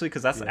 Especially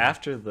because that's Yeah.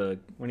 after the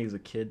when he was a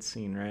kid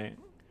scene, right?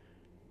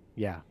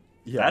 Yeah.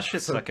 Yeah, That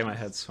shit so stuck in my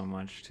head so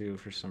much too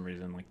for some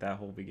reason. Like that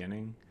whole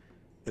beginning.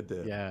 It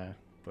did. Yeah.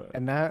 But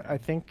And that, I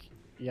think,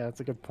 yeah,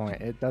 that's a good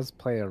point. It does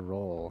play a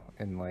role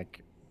in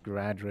like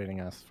graduating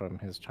us from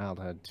his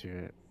childhood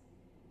to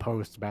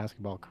post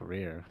basketball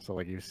career. So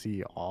like you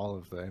see all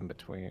of the in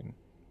between.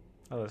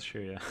 oh, that's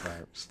true. Yeah.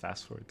 Right. Just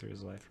fast forward through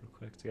his life real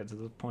quick to get to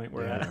the point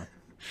we're Yeah. at.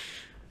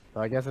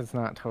 So I guess it's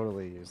not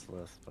totally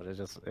useless, but it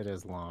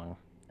is long,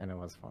 and it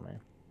was funny.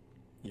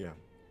 Yeah.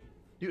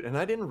 Dude, and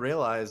I didn't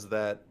realize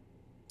that.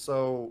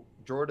 So,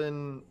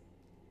 Jordan,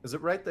 is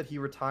it right that he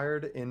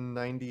retired in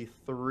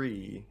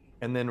 93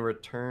 and then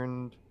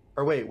returned?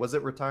 Or wait, was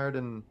it retired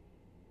in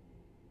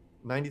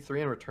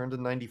 93 and returned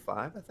in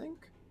 95, I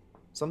think?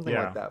 Something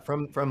Yeah. like that.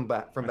 From I think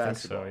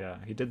basketball. so, yeah.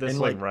 He did this And,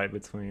 like like- right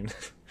between.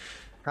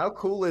 How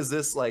cool is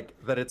this, like,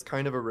 that it's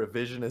kind of a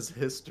revisionist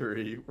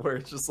history where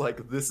it's just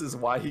like, this is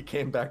why he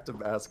came back to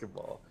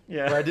basketball.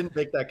 yeah. Where I didn't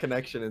make that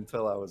connection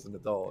until I was an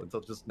adult, until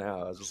just now.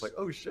 I was just like,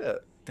 oh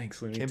shit.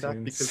 Thanks, Looney Came Tunes.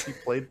 back because he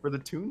played for the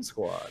Toon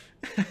Squad.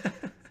 How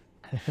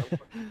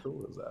fucking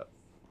cool is that?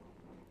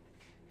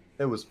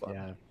 It was fun.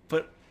 Yeah.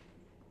 But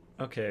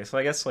okay, so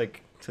I guess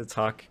like to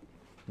talk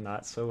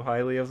not so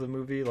highly of the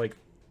movie, like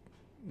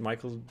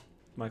Michael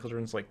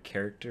Jordan's like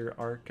character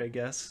arc, I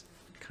guess,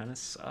 kind of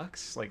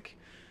sucks. Like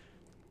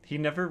he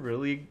never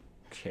really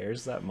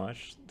cares that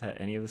much that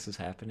any of this is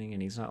happening,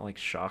 and he's not like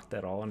shocked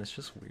at all, and it's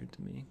just weird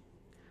to me.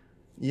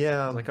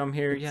 Yeah. Like I'm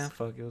here, it's- yeah,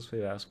 fuck it, let's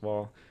play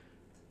basketball.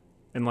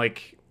 And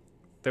like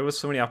there was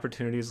so many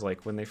opportunities,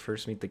 like when they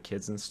first meet the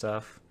kids and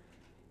stuff.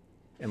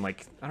 And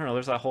like I don't know,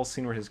 there's that whole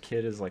scene where his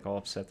kid is like all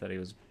upset that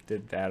he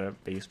did bad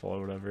at baseball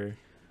or whatever.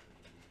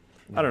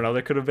 I don't know,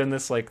 there could have been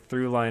this like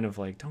through line of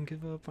like don't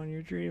give up on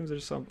your dreams or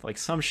something, like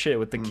some shit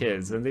with the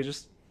kids, and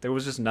there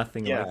was just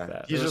nothing Yeah. like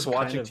that. He's There was just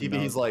watching kind of TV. no-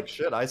 He's like,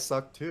 shit, I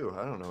suck too.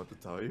 I don't know what to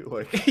tell you.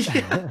 Like,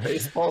 yeah.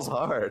 baseball's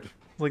hard.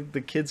 Like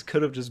the kids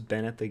could have just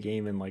been at the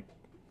game, and like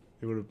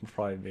it would have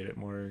probably made it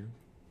more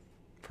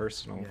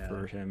personal Yeah.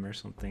 for him or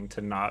something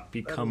to not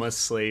become a is-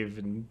 slave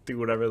and do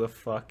whatever the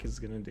fuck he's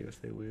gonna do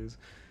if they lose.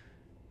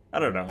 I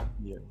don't know.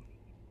 Yeah.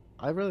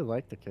 I really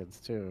liked the kids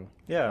too.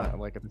 Yeah.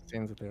 Like the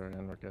scenes that they were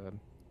in were good.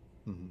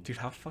 Mhm. Dude,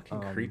 how fucking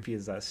Um, creepy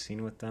is that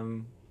scene with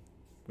them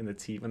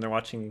when they're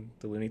watching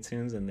the Looney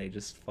Tunes and they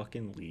just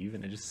fucking leave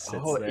and it just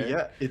sits Oh, there?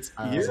 yeah. It's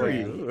I I was like,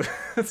 eerie. "Ooh,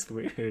 that's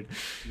weird.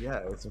 Yeah,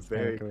 it's It's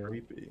very kinda cool.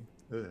 creepy.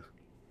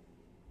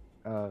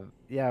 Ugh.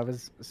 Yeah, it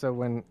was so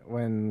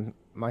when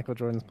Michael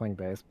Jordan's playing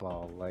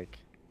baseball, like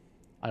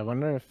I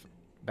wonder if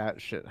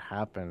that shit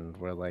happened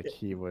where like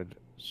he would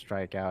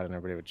strike out and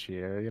everybody would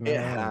cheer, you know? It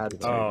had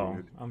to, Oh,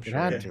 dude. I'm It sure.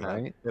 had It to, had,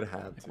 right? it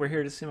had to. We're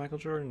here to see Michael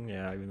Jordan.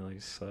 Yeah, even though he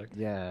sucked.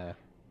 Yeah.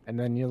 And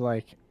then you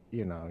like,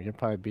 you know, you're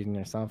probably beating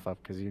yourself up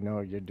because you know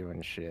you're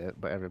doing shit,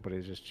 but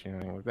everybody's just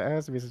cheering. Like, that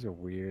has to be such a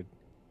weird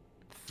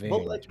thing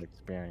like- to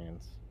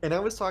experience. And I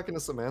was talking to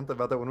Samantha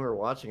about that when we were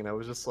watching, and I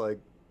was just like,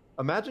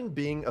 imagine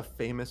being a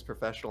famous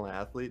professional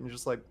athlete and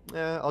just like,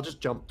 I'll just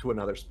jump to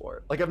another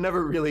sport. Like, I've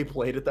never really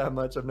played it that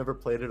much. I've never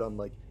played it on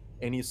like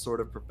any sort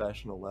of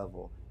professional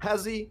level.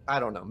 Has he? I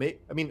don't know.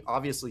 I mean,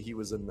 obviously he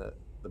was in the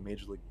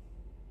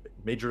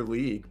major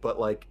league, but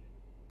like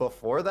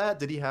before that,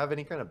 did he have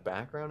any kind of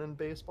background in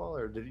baseball,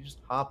 or did he just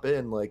hop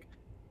in like,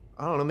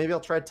 I don't know, maybe I'll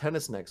try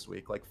tennis next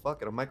week. Like,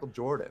 fuck it, I'm Michael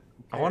Jordan.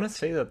 Who I want to cares?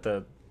 say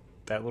that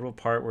that little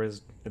part where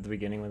at the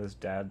beginning when his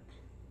dad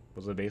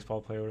was a baseball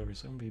player or whatever,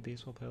 he's like, I'm gonna be a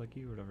baseball player like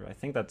you or whatever. I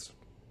think that's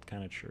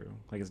kind of true.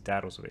 Like his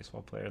dad was a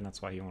baseball player, and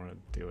that's why he wanted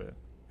to do it.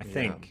 I Yeah.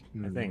 think. I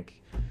Mhm.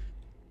 think.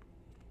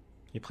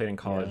 He played in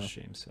college,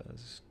 James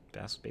says.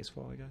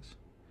 Baseball, I guess.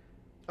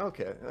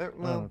 Okay,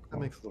 well, Oh, that cool.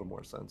 makes a little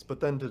more sense. But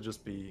then to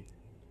just be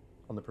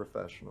on the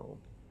professional.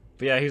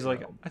 But yeah, he's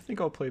like, No. I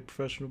think I'll play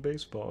professional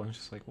baseball. And it's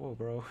just like, whoa,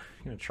 bro, you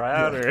gonna try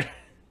out or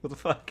what the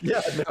fuck?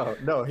 Yeah,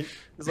 no.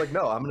 He's like,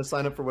 no, I'm gonna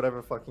sign up for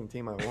whatever fucking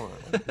team I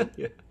want. Like,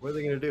 yeah. what are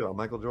they gonna do? I'm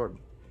Michael Jordan.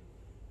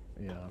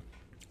 Yeah.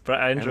 But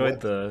I enjoyed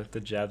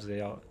the jabs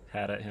they all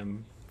had at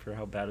him for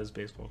how bad his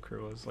baseball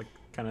career was, like,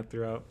 kind of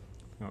throughout.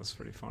 That was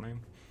pretty funny.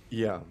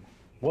 Yeah.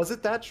 Was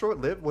it that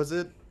short-lived? Was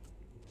it,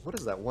 what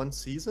is that, 1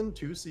 season,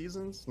 2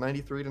 seasons,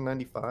 93 to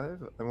 95?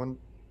 I don't know.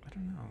 I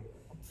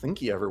don't think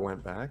he ever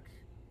went back.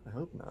 I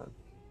hope not.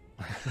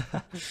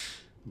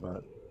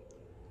 But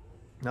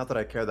not that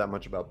I care that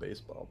much about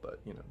baseball, but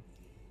you know.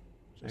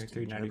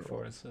 93,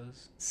 94, it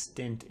says.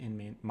 Stint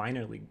in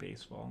minor league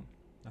baseball.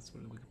 That's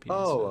what Wikipedia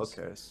says.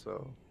 Oh, okay,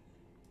 so.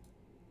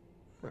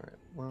 All right,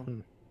 well,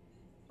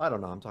 I don't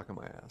know. I'm talking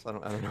my ass. I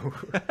don't know.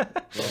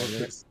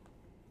 Well,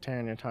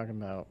 Taryn, you're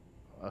talking about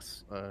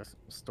a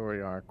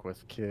story arc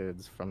with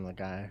kids from the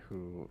guy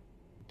who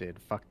did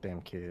 "Fuck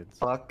Them Kids."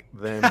 Fuck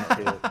them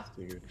kids,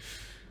 dude.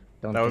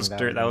 Don't that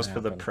think was for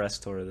happen. the press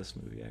tour of this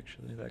movie,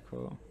 actually. That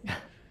quote.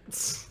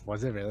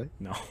 Was it really?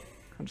 No,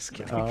 I'm just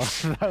kidding. Oh,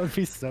 that would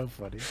be so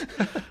funny.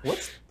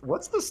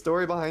 What's the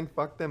story behind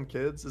 "Fuck Them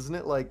Kids"? Isn't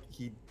it like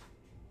he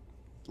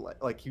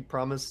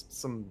promised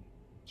some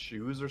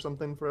shoes or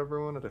something for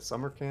everyone at a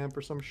summer camp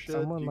or some shit?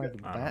 Someone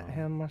like bet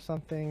him or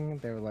something.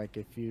 They were like,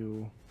 if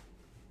you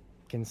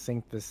can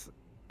sink this,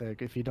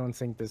 like, if you don't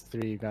sink this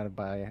 3, you gotta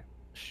buy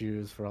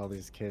shoes for all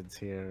these kids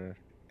here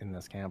in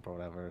this camp or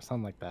whatever,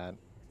 something like that.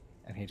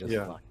 And he just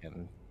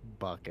fucking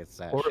buckets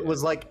that or shit. It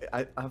was like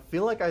I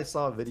feel like I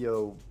saw a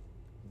video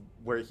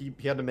where he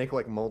had to make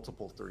like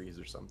multiple threes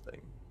or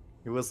something.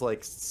 It was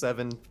like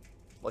 7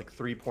 like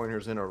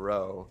 3-pointers in a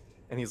row,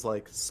 and he's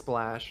like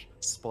splash,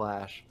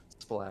 splash,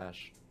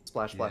 splash,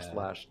 splash, splash,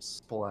 splash,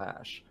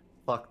 splash.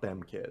 Fuck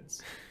them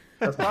kids.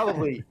 That's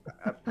probably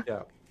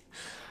yeah.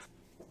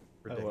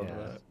 Ridiculous. I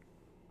love that.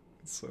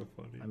 It's so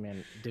funny. I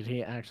mean, did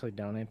he actually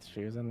donate the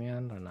shoes in the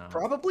end or not?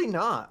 Probably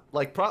not.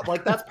 Like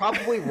that's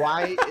probably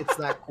why it's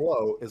that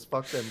quote is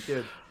 "fuck them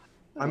kids."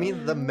 I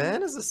mean, the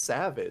man is a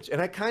savage,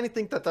 and I kind of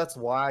think that that's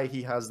why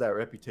he has that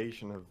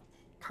reputation of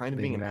kind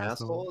of being an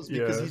asshole, is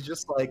because he's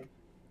just like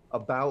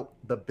about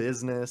the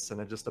business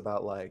and just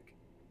about like,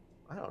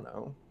 I don't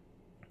know.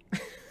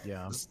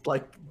 Yeah. Just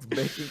like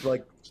making,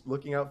 like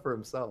looking out for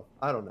himself.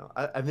 I don't know.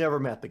 I've never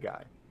met the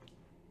guy.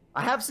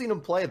 I have seen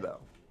him play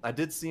though. I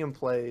did see him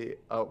play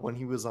when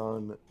he was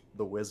on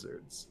the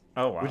Wizards.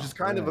 Oh wow. Which is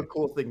kind of a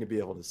cool thing to be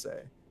able to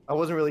say. I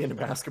wasn't really into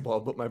basketball,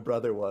 but my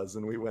brother was,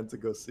 and we went to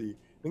go see.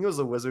 I think it was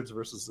the Wizards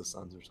versus the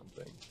Suns or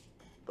something.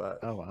 But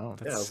oh wow,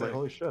 yeah, I was like,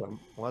 holy shit! I'm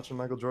watching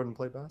Michael Jordan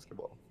play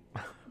basketball.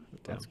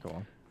 That's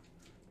cool.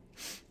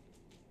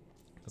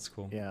 That's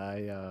cool.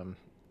 Yeah,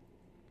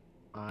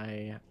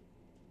 I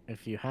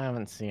if you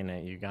haven't seen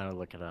it, you gotta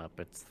look it up.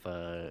 It's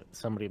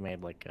somebody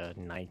made like a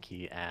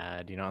Nike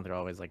ad. You know, they're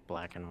always like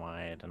black and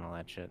white and all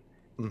that shit.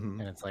 Mm-hmm.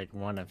 And it's like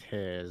one of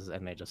his,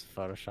 and they just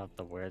photoshopped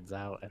the words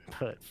out and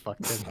put "fuck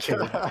them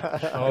kids."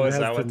 Oh, is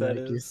that what that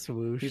is?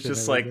 Swoosh. He's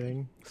just like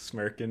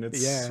smirking.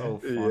 It's so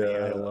funny.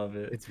 I love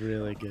it. It's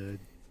really good.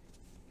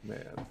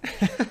 Man,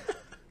 that's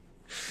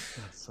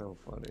so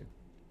funny.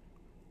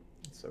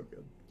 It's so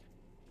good.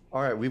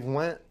 All right, we've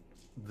went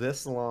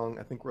this long.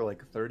 I think we're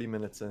like 30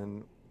 minutes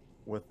in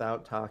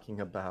without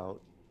talking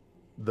about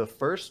the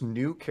first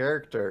new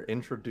character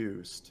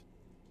introduced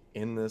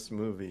in this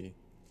movie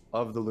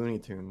of the Looney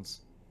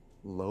Tunes,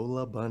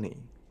 Lola Bunny.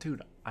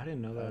 Dude, I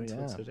didn't know that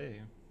until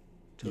today.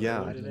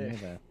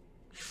 Today.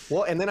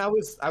 Well, and then I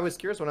was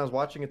curious when I was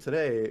watching it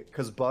today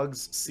because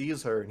Bugs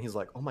sees her and he's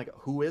like, "Oh my god,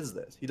 who is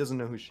this?" He doesn't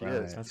know who she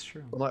is. That's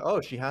true. I'm like, "Oh,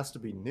 she has to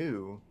be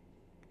new."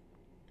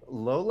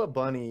 Lola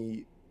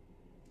Bunny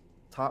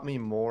taught me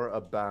more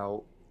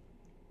about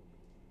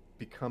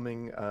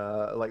becoming,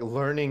 like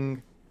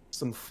learning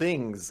some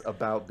things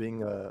about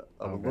being a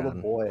little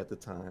boy at the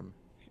time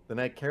than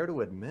I care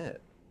to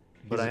admit.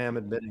 But I am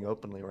admitting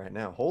openly right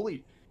now.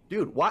 Holy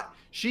dude, what?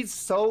 She's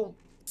so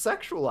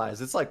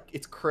sexualized. It's like,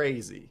 it's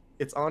crazy.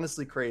 It's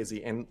honestly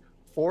crazy. And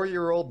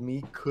 4-year-old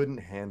me couldn't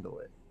handle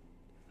it.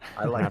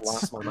 I like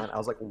lost my mind. I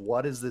was like,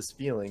 what is this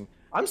feeling?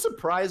 I'm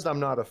surprised I'm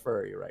not a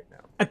furry right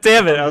now.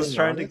 Damn it. I was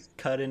trying to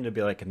cut in to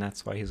be like, and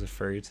that's why he's a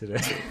furry today.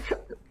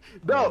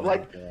 No,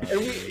 like,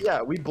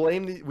 and we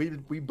blame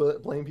we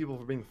blame people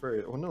for being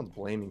furry. Well, no one's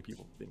blaming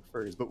people for being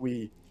furries, but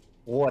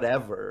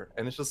whatever.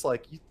 And it's just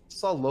like, you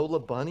saw Lola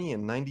Bunny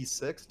in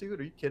 '96, dude?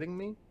 Are you kidding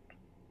me?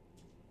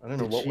 I don't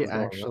know what was going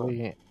on. Did she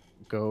actually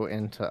go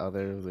into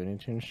other Looney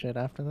Tunes shit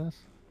after this?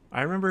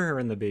 I remember her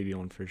in the baby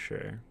one for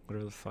sure.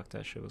 Whatever the fuck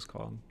that shit was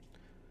called.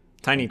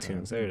 Tiny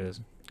Toons. There it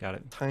is. Got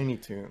it. Tiny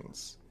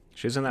Toons.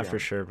 She was in that for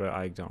sure, but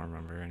I don't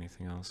remember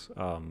anything else.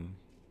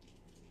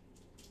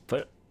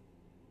 But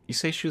you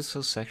say she was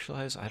so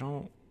sexualized?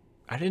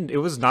 I didn't. It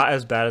was not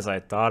as bad as I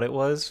thought it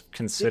was,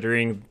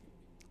 considering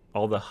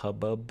all the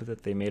hubbub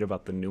that they made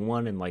about the new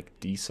one and like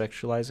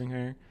desexualizing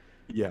her.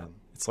 Yeah,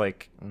 it's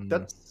like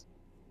that's.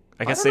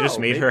 I guess they just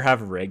made her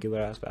have regular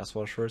ass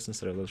basketball shorts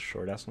instead of those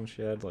short ass ones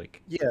she had.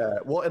 Like, yeah,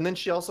 well, and then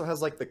she also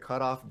has like the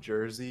cut off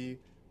jersey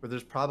where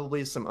there's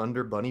probably some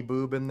under bunny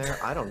boob in there.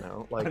 I don't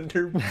know, like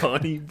under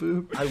bunny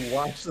boob. I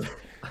watched.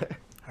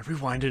 I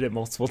rewinded it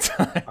multiple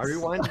times. I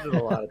rewinded it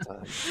a lot of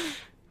times.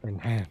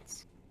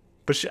 Enhance.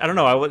 But I don't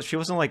know. She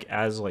wasn't like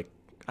as like.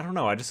 I don't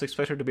know. I just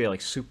expect her to be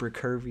like super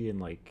curvy and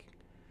like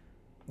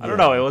I don't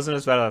know. It wasn't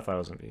as bad as I thought it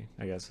was gonna be.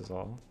 I guess is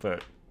all.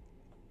 But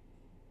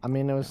I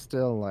mean, it was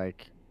still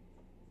like,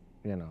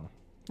 you know.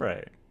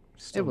 right.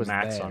 Still It was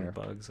max there. on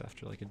Bugs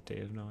after like a day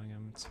of knowing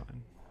him. It's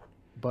fine.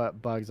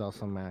 But Bugs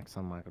also max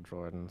on Michael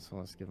Jordan, so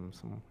let's give him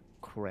some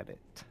credit.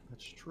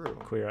 That's true.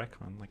 Queer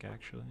icon, like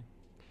actually.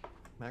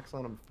 Max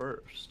on him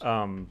first.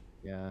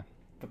 Yeah.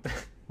 But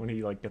when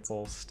he like gets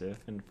all stiff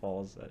and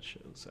falls, that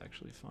shit was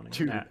actually funny.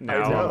 Dude,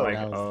 Now I know. I'm like,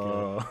 That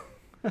was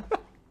oh.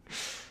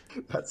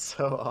 That's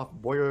so off.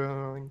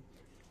 Boing.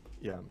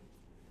 Yeah.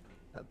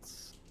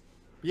 That's.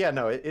 Yeah,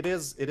 no, it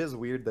is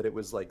weird that it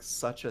was like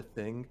such a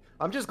thing.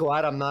 I'm just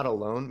glad I'm not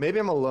alone. Maybe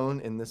I'm alone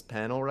in this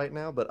panel right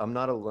now, but I'm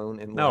not alone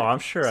in No, like, I'm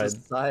sure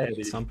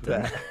society.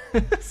 something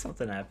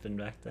something happened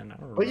back then. I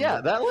don't But yeah,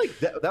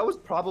 remember. that was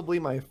probably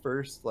my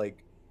first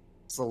like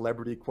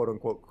celebrity quote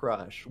unquote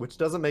crush, which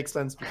doesn't make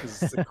sense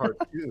because it's a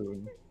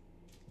cartoon.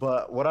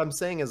 But what I'm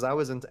saying is I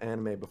was into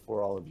anime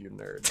before all of you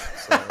nerds.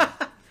 So,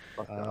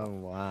 fuck Oh off.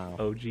 wow.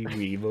 OG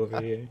weeb over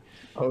here.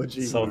 OG.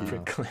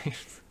 Self-proclaimed.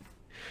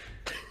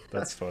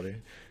 That's funny.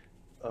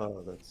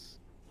 Oh, that's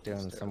Doing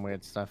some terrible.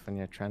 weird stuff in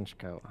your trench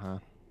coat, huh?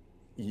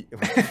 Ye-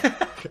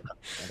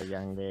 At a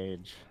young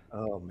age.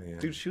 oh man.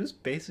 Dude, she was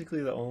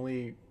basically the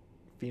only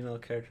female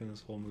character in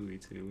this whole movie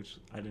too, which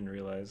I didn't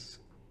realize.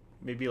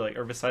 Maybe like,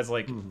 or besides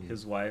like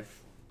his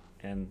wife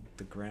and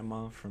the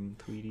grandma from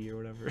Tweety or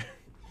whatever.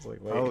 It's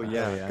like, wait, Oh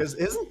yeah, yeah. because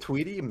isn't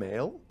Tweety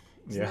male?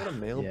 Isn't Yeah. that a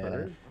male Yeah.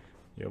 bird?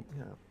 Yep.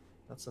 Yeah,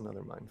 that's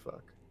another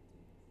mindfuck.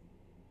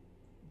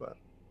 But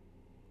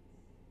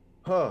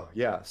oh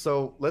yeah,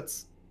 so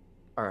let's.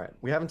 All right,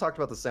 we haven't talked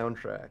about the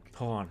soundtrack.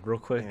 Hold on, real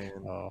quick.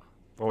 And Oh.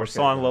 Well, we're Okay,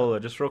 still on go ahead. Lola.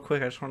 Just real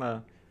quick, I just want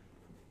to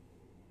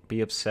be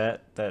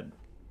upset that,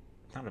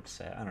 not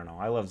upset. I don't know.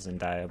 I love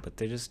Zendaya, but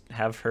they just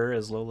have her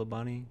as Lola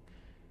Bunny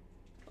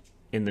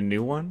in the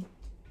new one,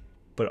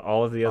 but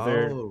all of the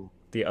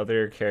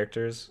other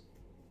characters,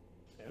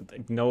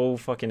 like, no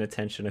fucking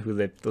attention to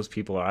who those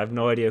people are. I have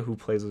no idea who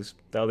plays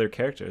the other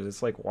characters.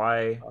 It's like,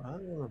 why?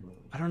 Oh.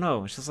 I don't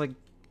know. It's just like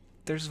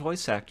there's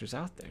voice actors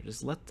out there.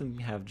 Just let them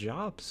have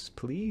jobs,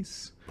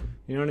 please.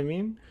 You know what I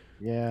mean?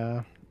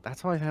 Yeah.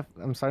 That's how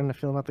I'm starting to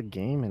feel about the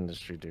game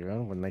industry, dude.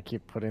 When they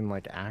keep putting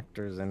like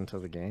actors into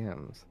the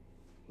games,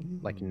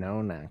 like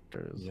known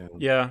actors. Yeah.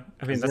 Yeah,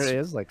 I mean 'Cause that's there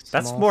is like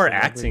that's small more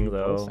celebrity acting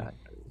voice though.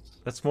 actors.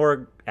 That's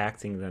more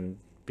acting than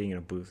being in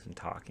a booth and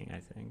talking, I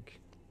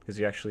think, because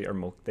you actually are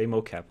they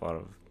mocap a lot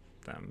of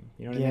them.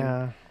 You know what I mean?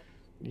 Yeah.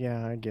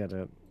 Yeah, I get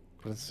it,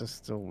 but it's just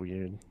still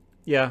weird.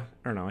 Yeah,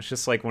 I don't know. It's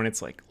just like when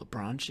it's like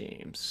LeBron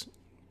James,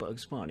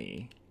 Bugs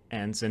Bunny,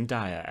 and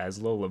Zendaya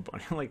as Lola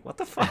Bunny. I'm like, what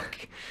the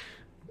fuck?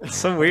 It's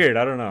so weird.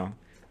 I don't know.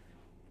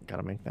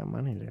 Gotta make that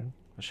money, dude.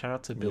 A shout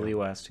out to Billy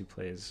West, who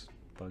plays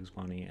Bugs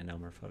Bunny and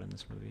Elmer Fudd in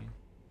this movie.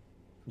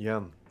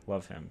 Yeah.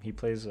 Love him. He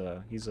plays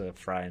he's a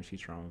Fry in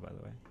Futurama, by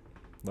the way.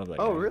 Love that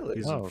guy. Oh, really?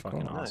 He's Oh,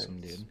 fucking cool. awesome,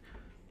 Nice. dude.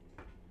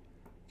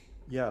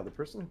 Yeah, the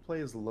person who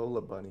plays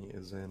Lola Bunny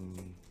is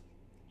in.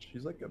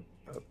 She's like a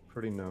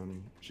pretty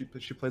known. She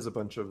plays a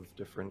bunch of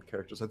different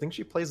characters. I think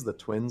she plays the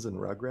twins in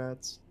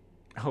Rugrats.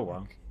 Oh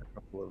wow, A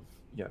couple of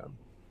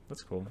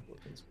that's cool. couple of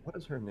things. What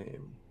is her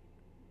name?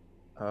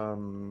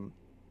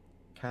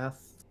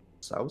 Kath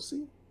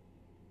Sousey?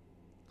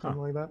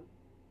 Something like that.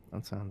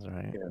 That sounds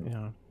right. Yeah.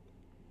 Yeah.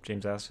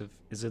 James asked if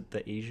is it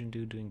the Asian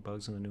dude doing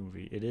Bugs in the new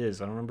movie? It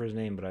is. I don't remember his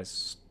name, but I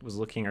was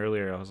looking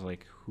earlier. I was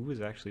like, who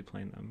is actually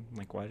playing them? I'm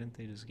like, why didn't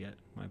they just get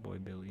my boy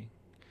Billy?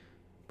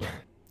 But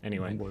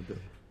anyway,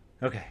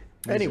 okay.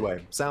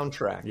 Anyway,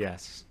 soundtrack.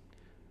 Yes.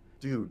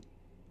 Dude,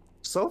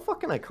 so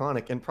fucking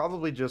iconic, and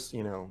probably just,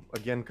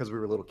 again, because we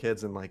were little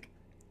kids, and like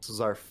this was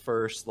our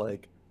first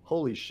like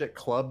holy shit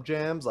club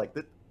jams. Like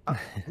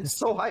it's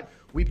so hype.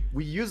 We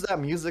used that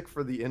music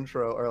for the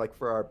intro, or like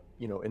for our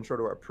intro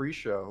to our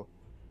pre-show,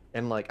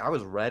 and like I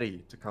was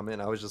ready to come in.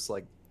 I was just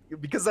like,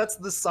 because that's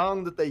the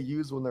song that they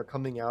use when they're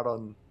coming out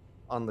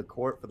on the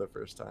court for the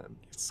first time.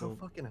 It's so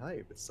fucking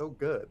hype. It's so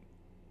good.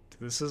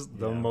 This is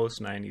the most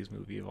 90s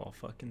movie of all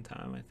fucking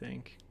time, I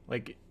think.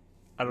 Like,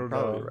 I don't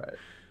Probably know. right.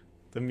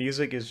 The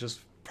music is just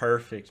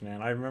perfect,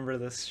 man. I remember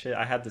this shit.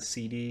 I had the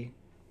CD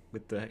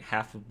with the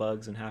half of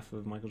Bugs and half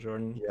of Michael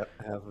Jordan. Yep,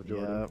 half of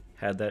Jordan. Yep.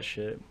 Had that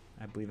shit.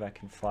 I Believe I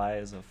Can Fly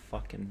is a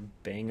fucking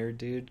banger,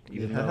 dude.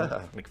 Even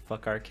though, like,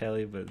 fuck R.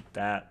 Kelly, but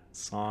that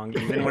song,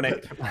 even when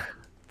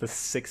the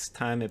sixth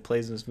time it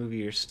plays in this movie,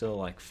 you're still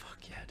like, fuck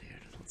yeah,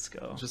 dude, let's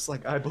go. Just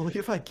like, I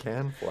believe I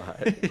can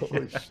fly.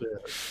 Holy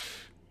shit.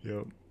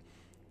 Yep.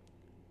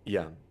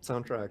 Yeah,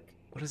 soundtrack.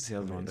 What is the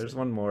other one? Amazing. There's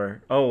one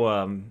more. Oh,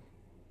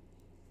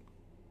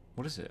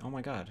 what is it? Oh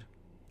my god.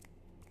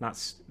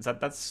 That's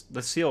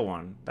the Seal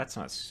one. That's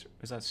not. Is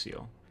that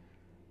Seal?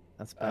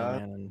 That's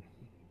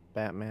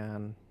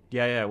Batman.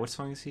 Yeah. What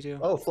song does he do?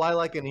 Oh, Fly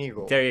Like an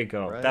Eagle. There you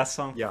go. Right? That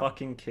song Yeah.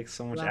 fucking kicks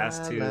so much Fly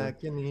ass too.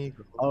 like an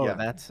eagle. Oh,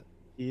 yeah.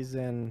 he's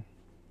in.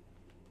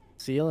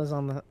 Seal is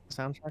on the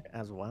soundtrack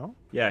as well.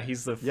 Yeah,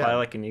 he's the Fly Yeah.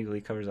 Like an Eagle.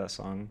 He covers that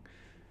song.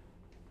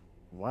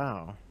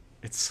 Wow.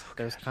 It's so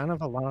There's good. kind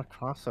of a lot of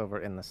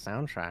crossover in the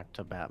soundtrack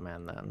to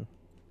Batman then.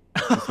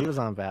 'Cause he was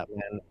on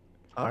Batman.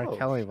 R. Oh,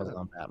 Kelly was shit.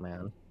 on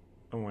Batman,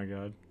 Oh my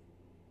god.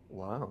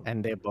 Wow.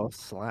 and they both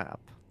slap.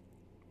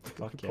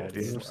 Fuck yeah,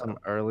 These dude. are some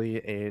early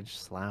age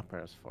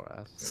slappers for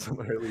us. Some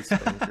early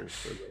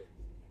spankers.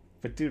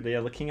 But dude, yeah,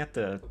 looking at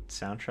the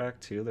soundtrack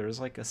too, there was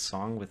like a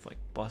song with like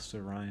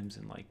Busta Rhymes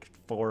and like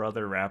 4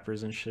 other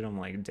rappers and shit. I'm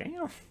like,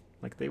 damn,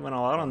 like they went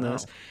all out on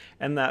this. Wow.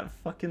 And that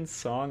fucking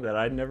song that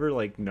I'd never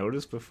like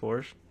noticed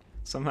before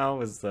somehow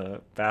was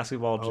the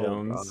Basketball Oh,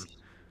 Jones gosh.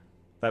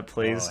 that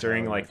plays Oh,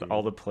 during hell yeah, like dude.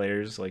 all the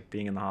players like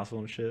being in the hospital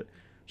and shit.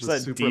 Just The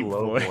that super deep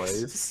low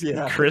voice.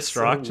 Yeah, Chris it's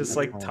so Rock just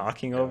weird. like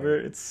talking over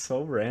it. It's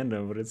so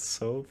random, but it's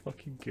so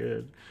fucking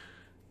good.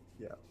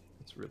 Yeah,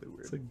 it's really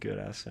weird. It's a good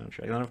ass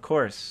soundtrack. And then of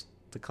course,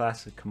 the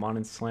classic Come On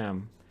and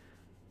Slam.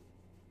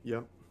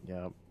 Yep. Yep.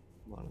 Come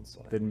on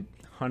inside. The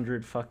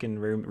 100 fucking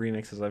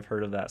remixes I've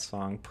heard of that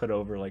song put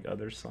over like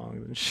other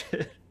songs and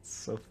shit. It's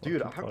so fucking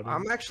Dude, funny.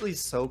 I'm actually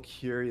so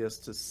curious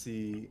to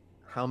see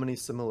how many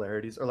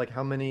similarities or like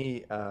how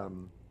many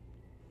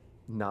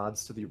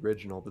nods to the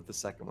original that the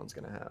second one's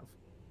gonna have.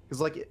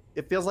 Because like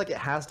it feels like it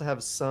has to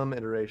have some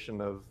iteration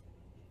of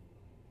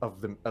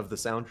the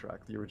soundtrack,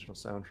 the original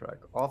soundtrack.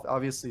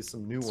 Obviously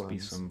some new Must be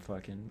ones. some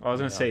fucking. I was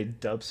gonna Yeah. say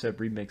dubstep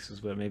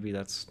remixes, but maybe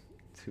that's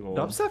too old.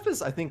 Dubstep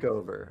is, I think,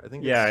 over. I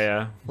think. Yeah, it's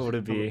yeah. What would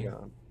it coming be?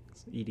 down.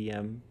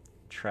 EDM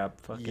trap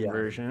fucking Yeah.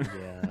 version.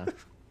 Yeah.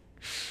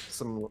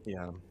 Some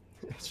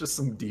It's just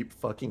some deep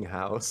fucking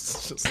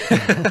house. It's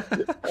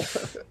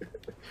just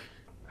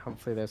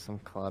Hopefully there's some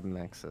club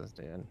mixes,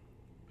 dude.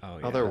 Oh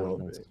Oh, there That will would've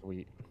be. been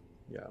sweet.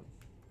 yeah.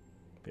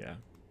 Yeah.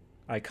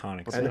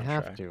 Iconic But they soundtrack.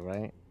 have to,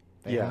 right?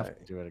 They Yeah. have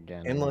to do it again.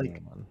 And, in the like, new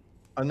one.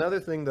 Another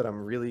thing that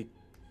I'm really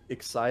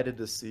excited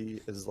to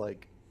see is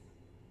like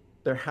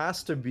there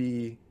has to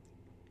be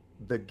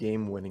the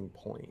game-winning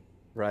point,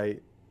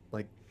 right?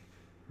 Like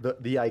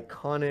the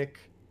iconic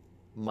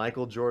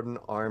Michael Jordan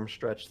arm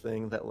stretch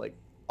thing that like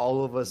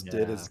all of us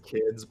did Yeah. as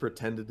kids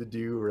pretended to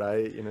do,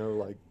 right?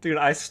 Like Dude,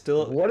 I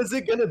still. what is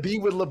it gonna be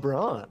with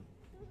LeBron?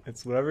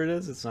 It's whatever it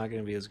is. It's not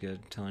gonna be as good.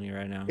 I'm telling you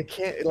right now. It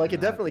can't like it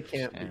Not a definitely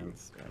can't be.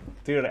 chance, man.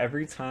 Dude,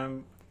 every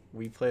time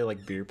we play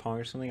like beer pong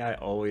or something, I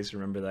always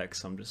remember that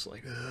because I'm just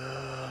like,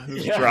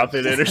 just Yeah. drop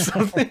it in or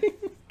something.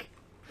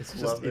 It's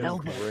Love just it.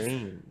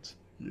 ingrained.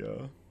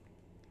 Yeah.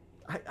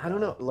 I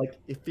don't know. Like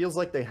it feels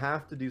like they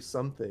have to do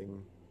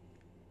something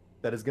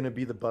that is going to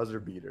be the buzzer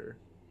beater,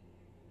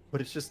 but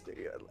it's just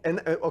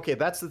okay.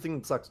 That's the thing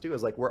that sucks too.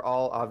 Is like we're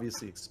all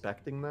obviously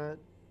expecting that,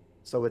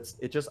 so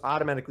it just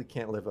automatically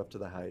can't live up to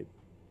the hype.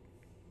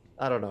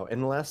 I don't know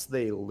unless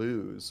they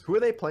lose. Who are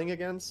they playing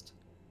against?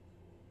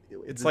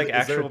 It's Is like it-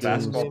 is there a actual team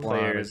basketball name?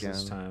 players again.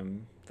 this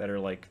time that are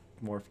like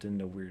morphed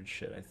into weird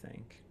shit, I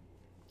think.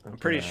 I'm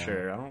pretty Yeah.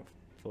 sure. I don't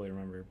fully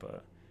remember,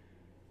 but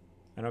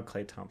I know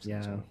Klay Thompson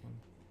is Yeah. one of them.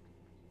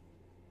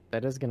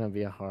 That is gonna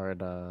be a hard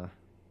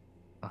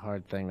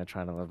thing to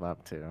try to live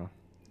up to.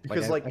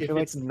 Because I like if feel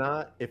it's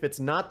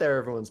not there,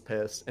 everyone's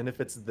pissed, and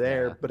if it's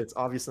there Yeah. but it's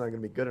obviously not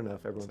going to be good enough,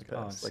 everyone's Like, oh,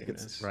 I've pissed. Like seen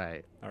it's this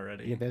right.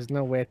 already. Yeah, there's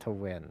no way to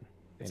win.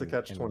 it's a in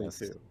catch-22.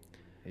 this.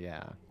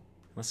 Yeah.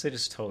 Unless they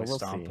just totally we'll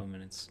stomp see. them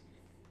and it's.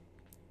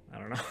 I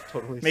don't know.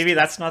 Totally Maybe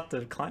that's not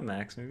the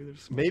climax. Maybe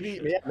there's. some Maybe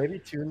shit. yeah, maybe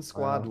Toon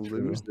Squad Wow,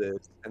 true.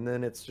 loses, and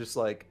then it's just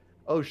like,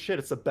 oh shit,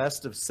 it's a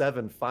best of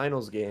 7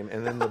 finals game,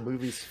 and then the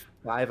movie's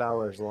 5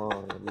 hours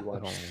long, and we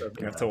watch. Oh, 7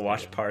 You have to hours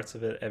watch of it. parts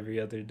of it every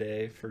other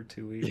day for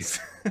 2 weeks.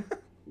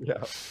 Yeah, you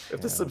have to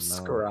Yeah, no.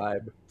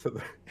 subscribe to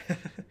the.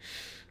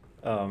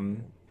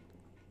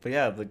 But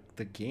yeah,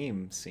 the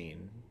game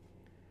scene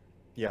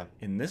Yeah,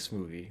 in this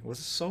movie was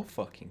so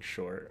fucking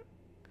short.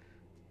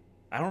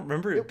 I don't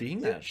remember it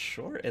being that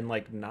short and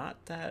like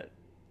not that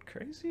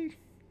crazy.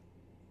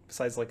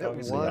 Besides, like It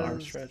obviously the arm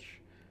was- stretch.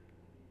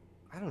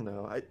 I don't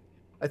know.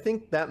 I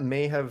think that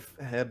may have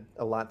had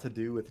a lot to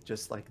do with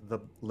just like the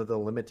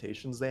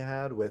limitations they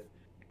had with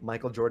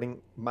Michael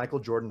Jordan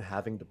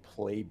having to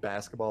play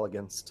basketball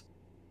against,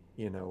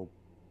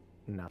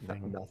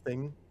 Nothing.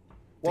 nothing.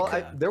 Well,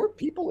 Yeah. there were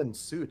people in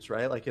suits,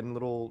 right? Like in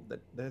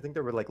I think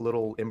there were like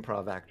little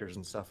improv actors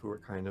and stuff who were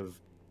kind of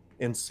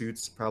in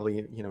suits, probably,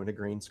 in a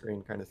green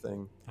screen kind of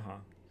thing. Uh-huh.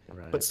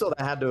 Right. But still,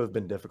 that had to have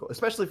been difficult,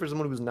 especially for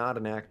someone who was not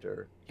an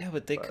actor. Yeah,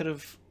 but they But- could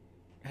have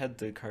had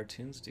the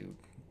cartoons do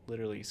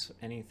literally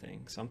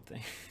anything,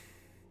 something.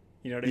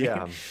 You know what I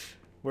Yeah. mean?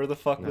 Where the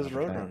fuck No, was okay.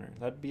 Roadrunner?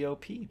 That'd be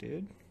OP,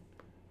 dude.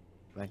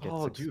 That gets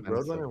Oh, dude,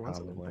 expensive, Roadrunner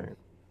wasn't probably. there.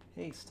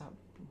 Hey, stop.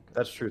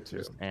 That's true too.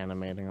 Just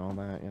animating all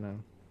that,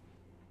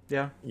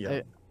 Yeah.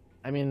 Yeah.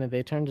 I mean,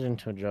 they turned it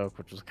into a joke,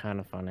 which was kind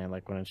of funny.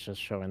 Like when it's just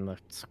showing the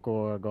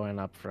score going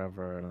up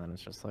forever, and then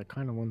it's just like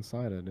kind of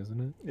one-sided, isn't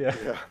it? Yeah.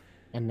 Yeah.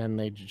 And then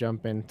they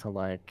jump into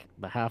like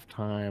the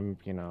halftime,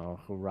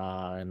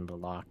 hurrah, and the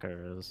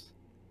lockers.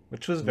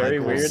 Which was very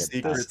Michael's weird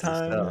secrets this and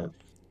time. stuff.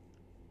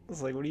 I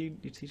was like, what are you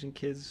teaching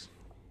kids?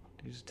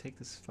 You just take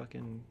these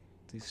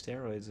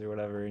steroids or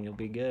whatever and you'll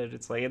be good.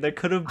 It's like there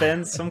could have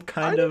been some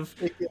kind of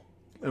I didn't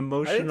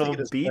emotional take it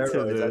as beat to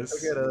steroids.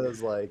 this. I took it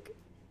as like,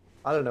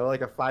 I don't know,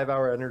 like a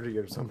 5-hour energy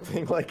or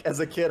something. Like as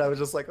a kid, I was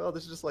just like, oh,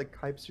 this just like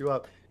hypes you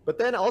up. But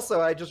then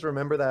also, I just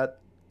remember that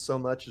so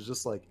much is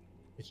just like,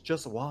 it's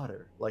just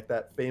water, like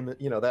that famous,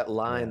 that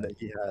line Yeah. that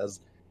he has.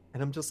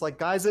 And I'm just like,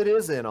 guys, it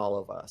is in all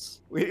of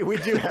us. We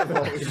do have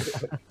all we do.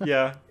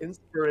 Yeah.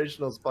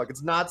 Inspirational as fuck.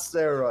 It's not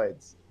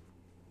steroids.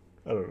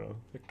 I don't know.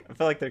 I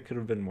feel like there could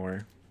have been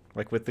more.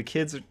 Like with the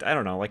kids, I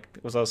don't know. Like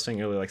as I was saying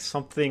earlier, like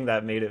something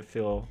that made it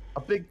feel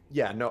I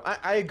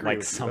agree like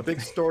with you. A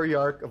big story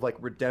arc of like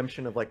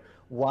redemption of like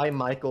why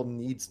Michael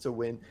needs to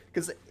win.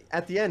 Because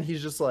at the end,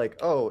 he's just like,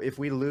 oh, if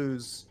we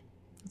lose,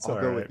 I'll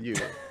go with you.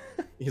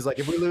 He's like,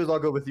 if we lose, I'll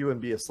go with you and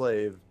be a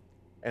slave.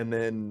 And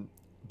then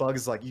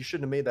Bug's like, you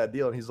shouldn't have made that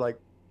deal. And he's like,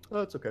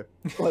 oh, it's okay.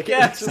 Like,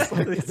 yeah, it's just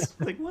like, it's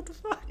like, what the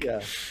fuck?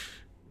 Yeah.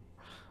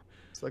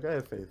 It's like, I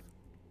have faith.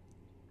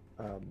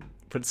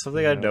 But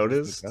something I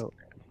noticed. Goat.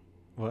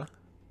 What?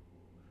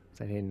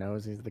 Said he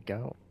knows he's the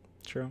GOAT.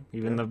 True.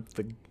 Even the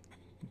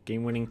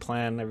game-winning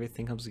plan,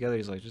 everything comes together.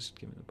 He's like, just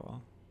give me the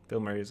ball. Bill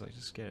Murray's like,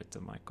 just get it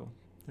to Michael.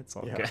 It's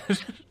all good.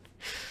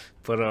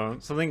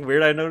 But something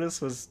weird I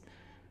noticed was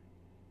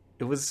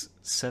it was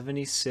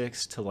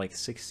 76 to like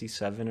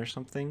 67 or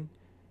something.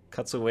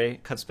 Cuts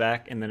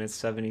back, and then it's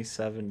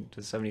 77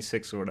 to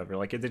 76 or whatever.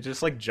 Like it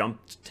just like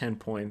jumped 10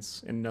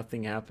 points and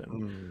nothing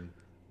happened.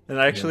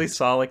 And I actually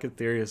saw like a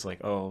theory is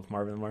like, oh,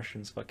 Marvin the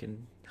Martian's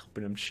fucking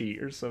helping him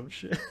cheat or some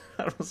shit.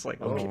 I was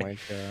like, okay. Oh my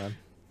god.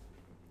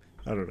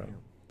 I don't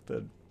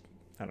know.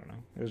 I don't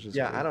know. It was just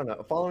weird. I don't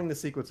know. Following the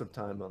sequence of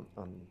time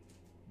on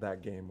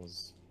that game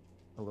was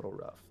a little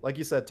rough. Like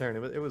you said,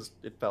 Taryn,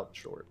 it felt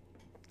short.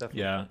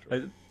 Definitely. Yeah.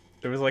 Short.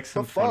 There was like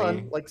some fun,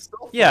 funny, like still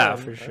fun, yeah,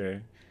 for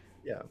sure.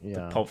 Yeah.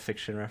 The Pulp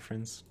Fiction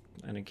reference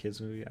in a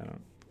kids movie. I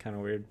don't, kind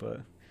of weird,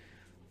 but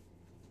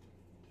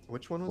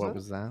which one was what that? What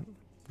was that?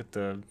 With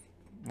the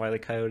Wile E.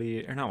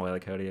 Coyote, or not Wile E.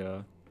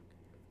 Coyote,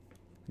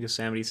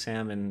 Yosemite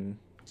Sam and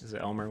is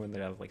it Elmer when they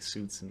have like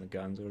suits and the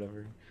guns or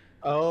whatever.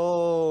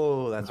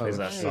 Oh, that's right.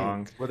 That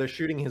song where they're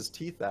shooting his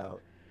teeth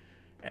out.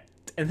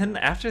 And then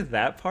after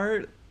that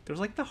part, there was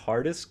like the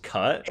hardest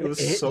cut. It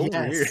was so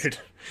weird.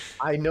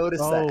 I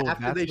noticed that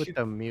after they shoot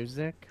the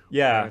music.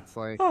 Yeah, it's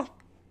like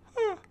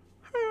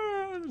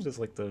just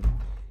like the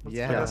what's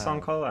that song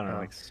called? I don't know,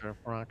 like surf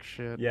rock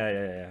shit.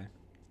 Yeah.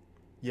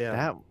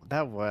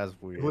 That was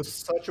weird. It was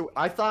such a.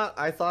 I thought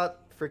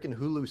freaking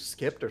Hulu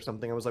skipped or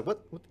something. I was like,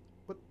 what?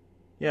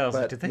 Yeah, I was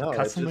like, did they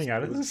cut something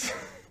out of this?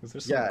 Was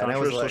there some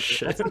controversial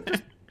shit?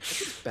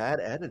 That's bad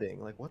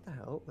editing. Like, what the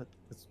hell?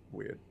 That's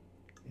weird.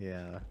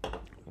 Yeah.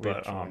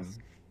 But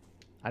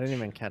I didn't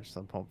even catch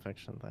the Pulp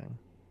Fiction thing.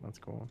 That's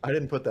cool. I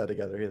didn't put that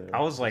together either. I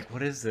was like,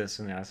 what is this?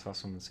 And then I saw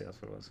someone say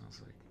that's what it was. And I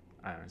was like,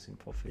 I haven't seen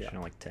Pulp Fiction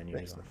in like 10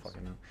 years. I don't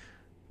fucking know.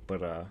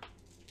 But what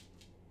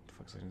the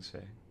fuck was I gonna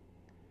say?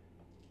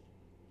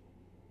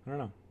 I don't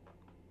know.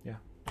 Yeah,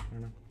 I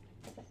don't know.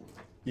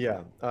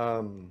 Yeah.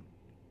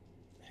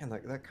 Man,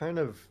 that kind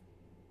of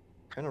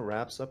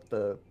wraps up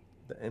the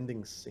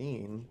ending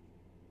scene.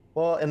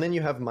 Well, and then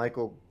you have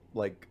Michael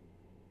like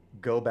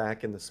go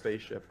back in the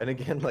spaceship, and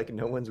again, like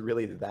no one's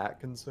really that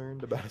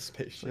concerned about a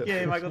spaceship.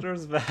 Yeah, Michael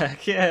Jordan's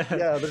back. Yeah.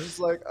 Yeah, they're just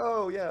like,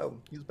 oh yeah,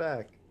 he's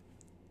back.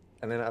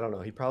 And then I don't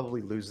know, he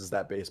probably loses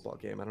that baseball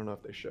game. I don't know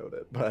if they showed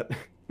it, but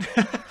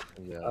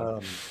yeah.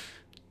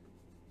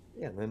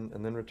 And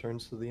then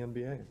returns to the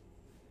NBA.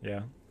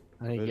 Yeah.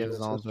 And he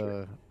gives all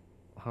the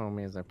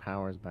homies their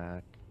powers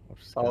back.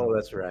 Oh,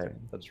 that's right.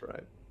 That's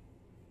right.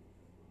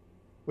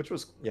 Which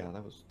was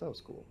that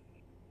was cool.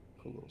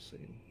 Cool little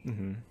scene.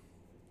 Mm-hmm.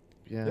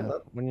 Yeah.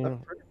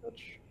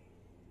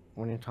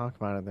 When you talk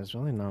about it, there's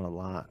really not a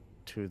lot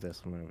to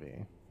this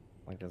movie.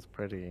 Like it's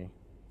pretty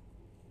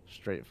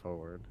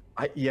straightforward.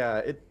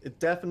 It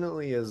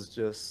definitely is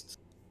just,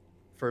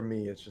 for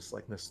me, it's just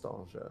like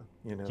nostalgia,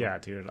 you know. Yeah,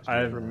 dude.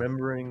 I'm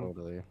remembering.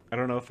 Totally. I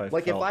don't know if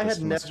like if I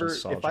had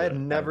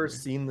never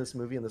seen this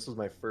movie and this was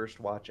my first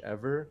watch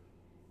ever,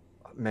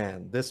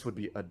 man, this would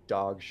be a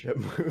dog shit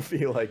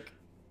movie. Like,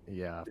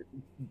 yeah, it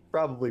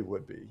probably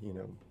would be, you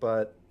know.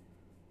 But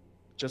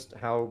just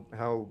how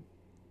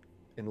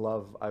in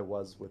love I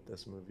was with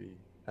this movie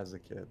as a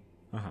kid.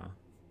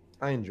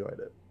 I enjoyed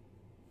it.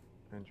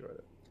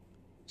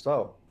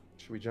 So,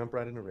 should we jump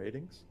right into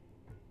ratings?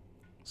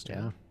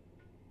 Yeah.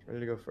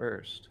 Ready to go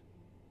first.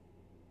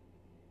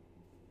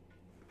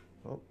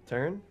 Oh,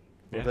 Taryn?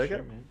 Yeah,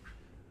 sure, man.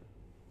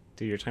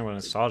 Dude, you're talking about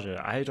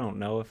nostalgia. I don't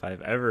know if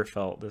I've ever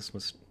felt this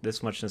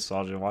much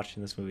nostalgia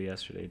watching this movie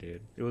yesterday,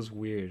 dude. It was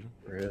weird.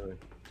 Really?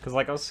 Because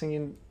like I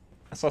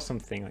saw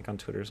something like on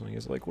Twitter or something. It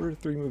was like, what are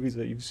 3 movies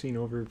that you've seen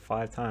over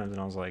 5 times?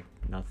 And I was like,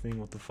 nothing.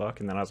 What the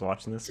fuck? And then I was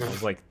watching this and I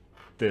was like,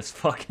 this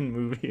fucking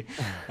movie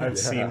I've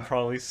seen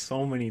probably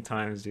so many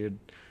times, dude.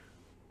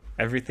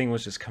 Everything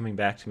was just coming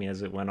back to me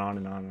as it went on.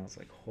 And I was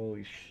like,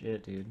 holy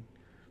shit, dude.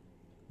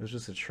 It was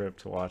just a trip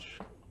to watch.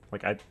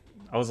 Like I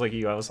was like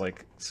you. I was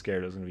like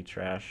scared it was gonna be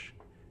trash.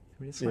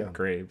 I mean, it's not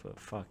great, but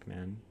fuck,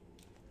 man.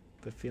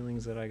 The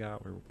feelings that I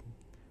got were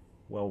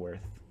well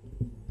worth.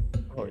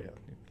 Oh yeah.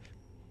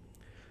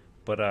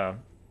 But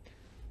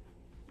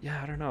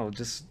yeah, I don't know.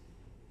 Just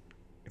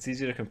it's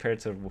easy to compare it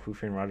to Who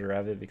Framed Roger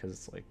Rabbit because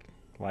it's like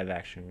live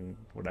action,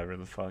 whatever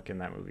the fuck in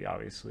that movie,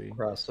 obviously.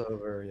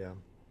 Crossover, yeah.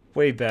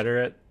 Way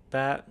better at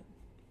that.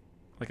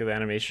 like the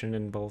animation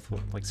in both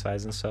like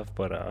size and stuff,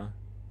 but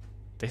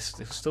they're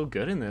still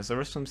good in this. There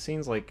were some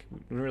scenes like we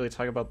didn't really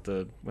talk about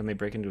the when they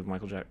break into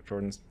Michael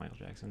Jordan's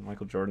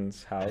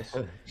house.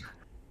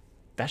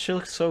 That shit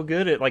looks so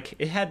good.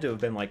 It had to have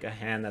been like a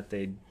hand that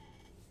they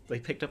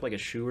picked up like a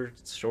shoe or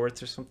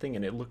shorts or something,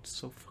 and it looked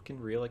so fucking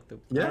real. Like I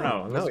don't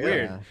know, it was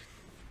weird. Yeah.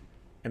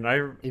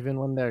 And even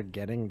when they're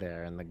getting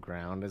there and the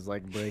ground is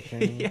like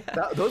breaking. yeah,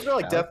 those are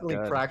like definitely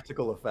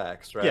practical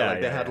effects, right? Yeah,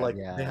 like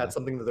they had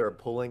something that they were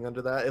pulling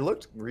under that. It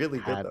looked really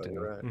good though.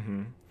 You're right.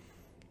 Mm-hmm.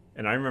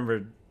 And I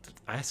remember,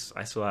 I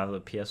still have the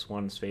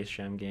PS1 Space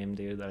Jam game,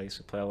 dude, that I used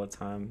to play all the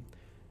time.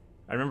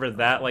 I remember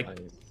that nice.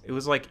 It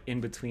was like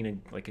in between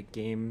a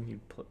game,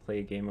 you'd play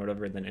a game or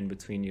whatever, and then in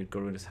between you'd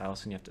go to his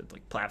house and you have to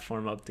like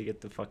platform up to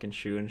get the fucking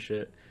shoe and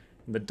shit.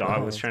 And the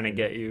dog was trying to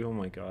get you. Oh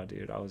my god,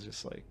 dude, I was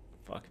just like,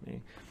 fuck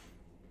me.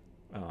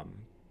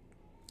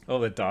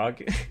 The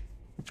dog.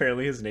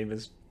 Apparently his name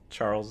is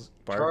Charles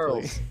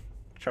Barkley.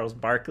 Charles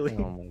Barkley.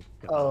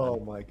 Oh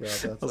my god,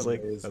 that's I was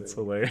amazing. like, that's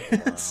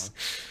hilarious.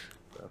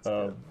 Wow. That's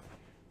good.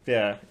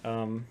 Yeah.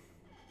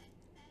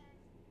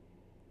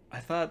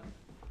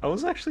 I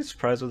was actually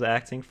surprised with the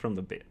acting from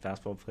the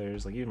basketball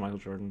players. Like even Michael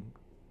Jordan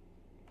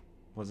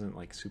wasn't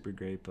like super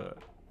great, but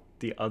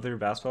the other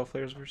basketball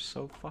players were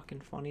so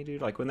fucking funny,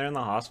 dude. Like when they're in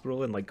the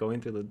hospital and like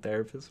going through the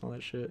therapist and all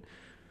that shit.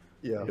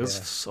 Yeah, it was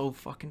so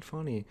fucking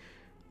funny.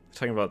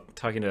 Talking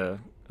to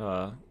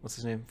what's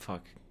his name?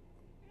 Fuck.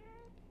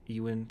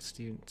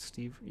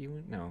 Steve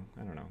Ewan? No,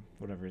 I don't know.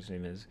 Whatever his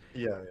name is.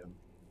 Yeah.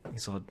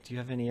 He's all, do you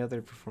have any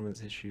other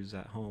performance issues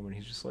at home? And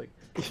he's just like,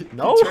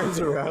 no. He turns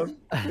around.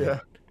 Yeah.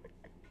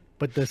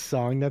 But the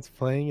song that's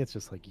playing, it's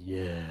just like,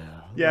 yeah.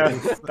 Yeah,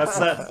 that's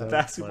that so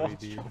basketball.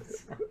 Funny,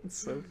 it's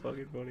so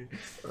fucking funny.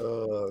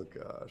 Oh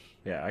gosh.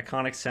 Yeah,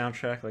 iconic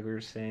soundtrack, like we were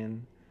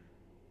saying.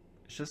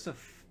 It's just a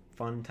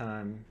fun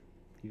time,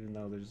 even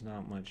though there's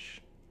not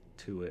much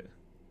to it.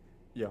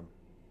 Yeah.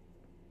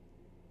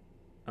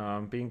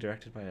 Being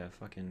directed by a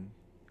fucking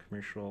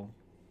commercial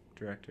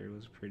director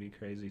was pretty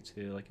crazy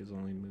too, like his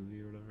only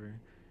movie or whatever.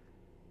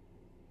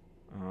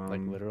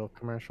 Like literal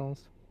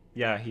commercials?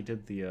 Yeah, he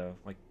did the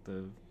like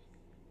the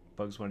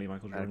Bugs Bunny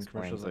Michael Jordan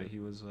commercials that he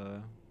was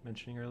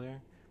mentioning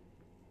earlier.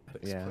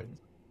 Yeah.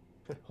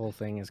 Whole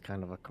thing is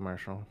kind of a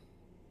commercial.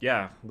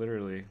 Yeah,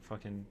 literally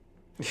fucking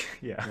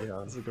yeah,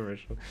 it's a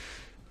commercial.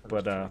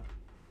 But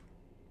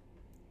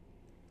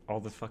all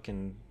the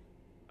fucking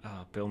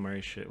Bill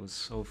Murray shit was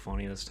so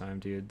funny this time,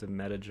 dude. The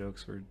meta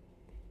jokes were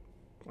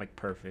like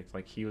perfect.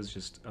 Like he was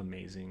just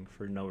amazing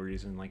for no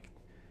reason. Like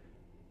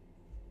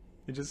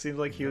it just seemed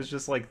like he was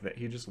just like that.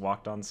 He just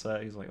walked on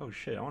set. He's like, "Oh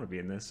shit, I want to be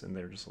in this," and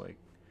they're just like,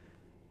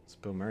 "It's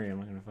Bill Murray. I'm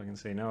not gonna fucking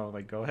say no.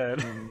 Like, go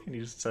ahead." And he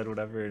just said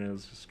whatever, and it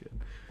was just good.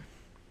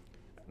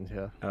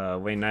 Yeah.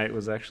 Wayne Knight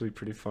was actually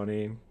pretty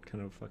funny,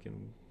 kind of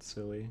fucking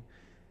silly.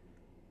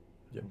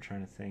 Yeah. I'm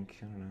trying to think.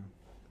 I don't know.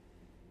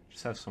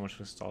 Just have so much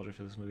nostalgia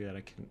for this movie that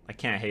I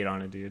can't hate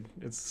on it, dude.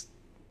 It's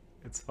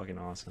fucking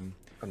awesome.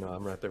 I know,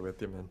 I'm right there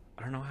with you, man.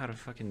 I don't know how to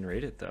fucking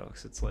rate it though,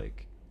 because it's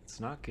like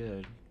it's not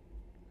good.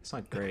 It's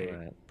not great,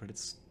 right. But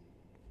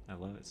I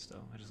love it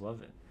still. I just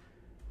love it.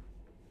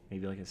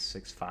 Maybe like a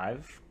 6.5.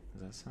 Does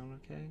that sound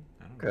okay?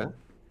 I don't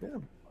know.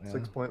 Yeah.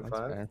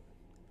 6.5.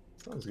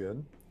 Sounds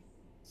good.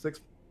 6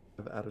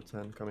 out of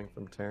 10 coming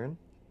from Taryn.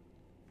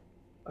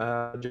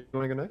 Do you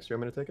want to go next? You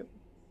want me to take it?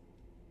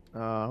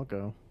 I'll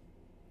go.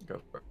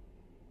 Go for it.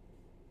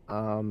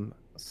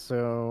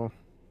 So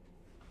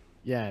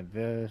yeah,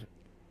 the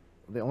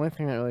only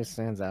thing that really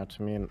stands out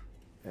to me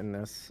in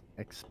this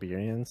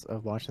experience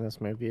of watching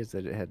this movie is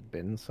that it had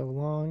been so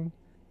long,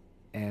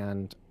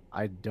 and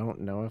I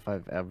don't know if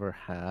I've ever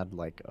had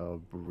like a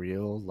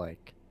real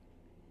like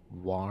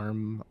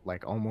warm,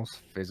 like almost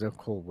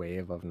physical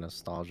wave of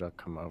nostalgia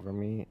come over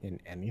me in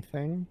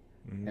anything.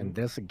 And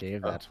this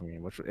gave that to me,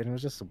 it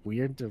was just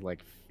weird to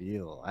like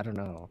feel. I don't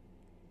know.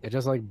 It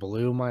just like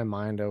blew my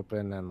mind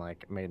open and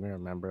like made me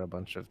remember a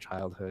bunch of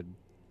childhood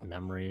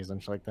memories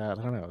and shit like that.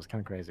 I don't know, it was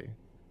kind of crazy.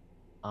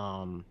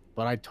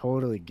 But I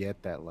totally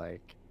get that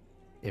like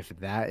if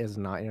that is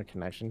not your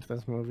connection to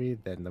this movie,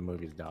 then the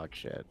movie's dog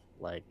shit.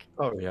 Like,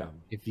 oh yeah,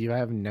 if you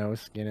have no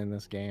skin in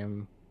this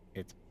game,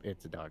 it's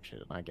a dog shit,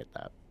 and I get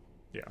that.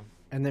 Yeah.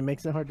 And it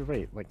makes it hard to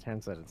rate. Like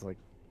Taryn said, it's like,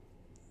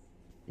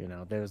 you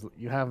know,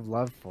 you have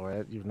love for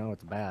it. You know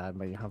it's bad,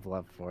 but you have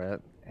love for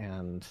it,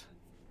 and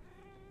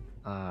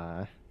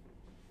I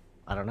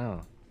don't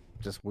know,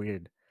 just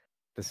weird.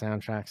 The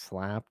soundtrack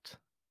slapped.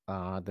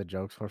 The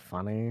jokes were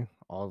funny.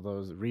 All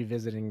those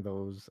revisiting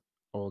those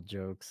old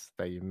jokes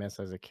that you miss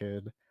as a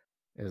kid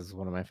is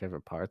one of my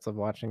favorite parts of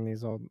watching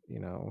these old, you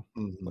know,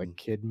 like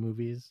kid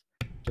movies.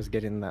 Just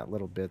getting that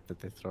little bit that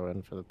they throw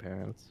in for the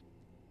parents.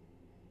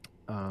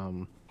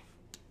 But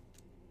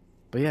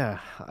yeah,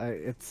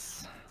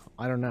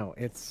 I don't know.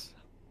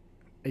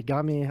 It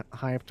got me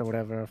hyped or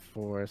whatever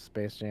for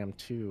Space Jam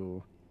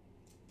 2,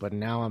 but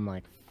now I'm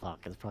like, fuck,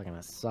 it's probably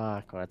gonna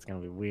suck, or it's gonna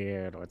be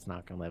weird, or it's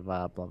not gonna live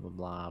up, blah blah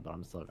blah. But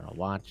I'm still gonna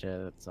watch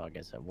it, so I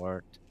guess it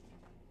worked.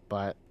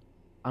 But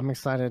I'm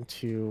excited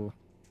to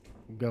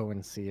go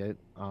and see it.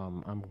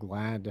 I'm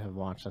glad to have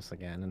watched this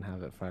again and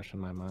have it fresh in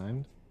my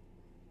mind.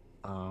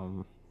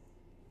 Um,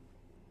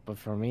 but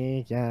for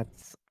me, yeah,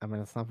 I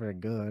mean, it's not very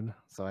good.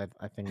 So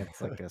I think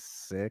it's like a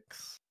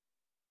 6.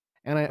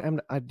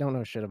 And I don't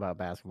know shit about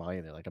basketball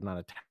either. Like I'm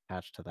not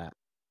attached to that.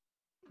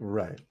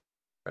 Right.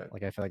 Right.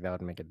 Like I feel like that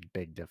would make a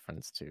big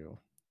difference too.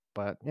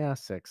 But yeah,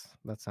 6.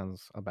 That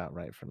sounds about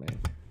right for me.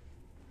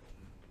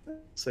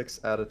 6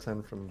 out of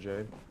 10 from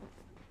Jade.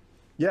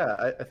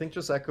 Yeah, I think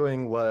just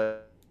echoing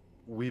what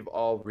we've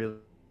all really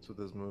with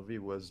this movie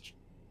was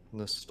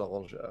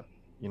nostalgia.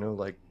 You know,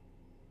 like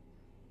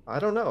I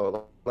don't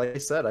know. Like I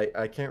said,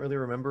 I can't really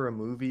remember a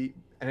movie,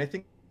 and I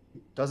think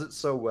it does it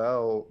so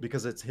well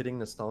because it's hitting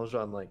nostalgia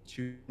on like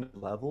 2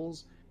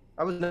 levels.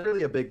 I was never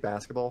really a big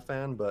basketball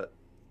fan, but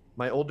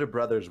my older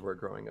brothers were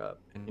growing up,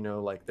 and you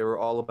know, like they were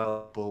all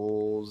about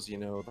Bulls. You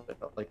know,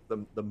 like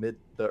the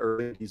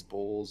early 80s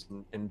Bulls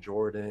and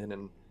Jordan,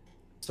 and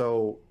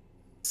so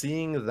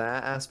seeing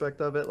that aspect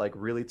of it like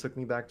really took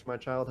me back to my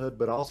childhood,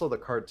 but also the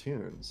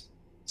cartoons.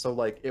 So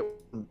like it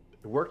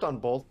worked on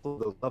both of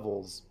those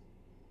levels.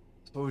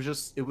 So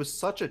it was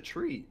such a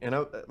treat. And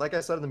like I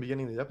said in the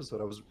beginning of the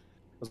episode, I was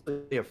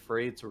really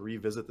afraid to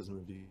revisit this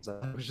movie because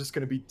I was just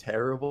going to be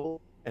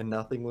terrible and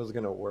nothing was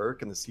going to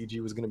work and the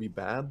CG was going to be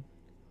bad.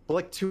 But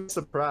like to my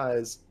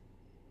surprise,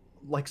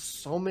 like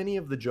so many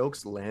of the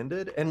jokes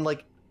landed, and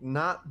like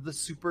not the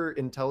super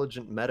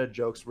intelligent meta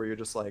jokes where you're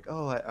just like,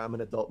 oh, I'm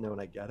an adult now and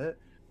I get it.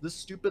 The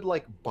stupid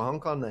like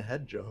bonk on the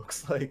head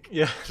jokes like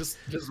Yeah. just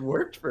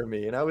worked for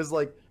me, and I was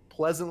like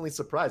pleasantly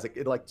surprised. Like,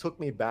 it like took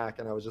me back,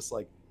 and I was just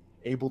like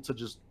able to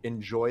just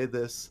enjoy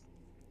this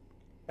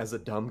as a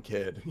dumb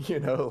kid, you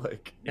know,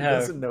 like he Yeah,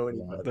 doesn't know any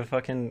better. The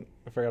fucking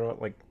I forgot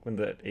about like when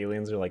the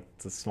aliens are like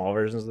the small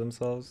versions of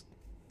themselves.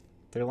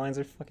 Their lines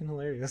are fucking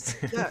hilarious.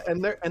 Yeah,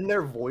 and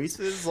their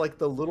voices, like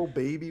the little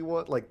baby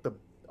one, like the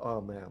oh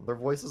man, their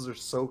voices are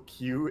so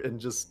cute and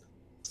just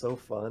so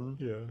fun.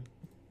 Yeah.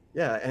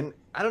 Yeah, and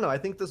I don't know, I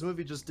think this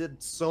movie just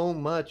did so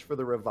much for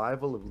the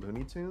revival of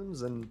Looney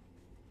Tunes, and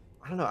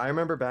I don't know, I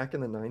remember back in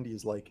the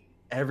 90s, like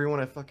everyone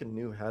I fucking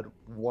knew had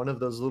one of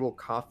those little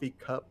coffee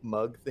cup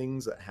mug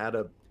things that had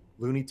a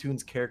Looney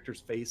Tunes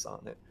character's face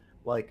on it.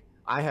 Like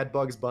I had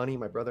Bugs Bunny,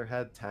 my brother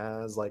had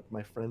Taz, like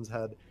my friends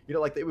had, you know,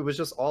 like it was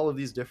just all of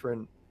these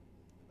different,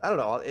 I don't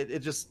know, it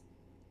just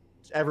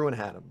everyone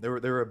had them. They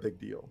were a big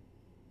deal.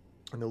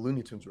 And the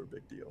Looney Tunes were a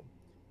big deal.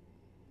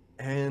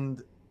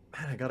 And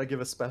man, I gotta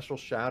give a special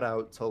shout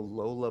out to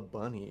Lola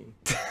Bunny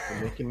for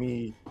making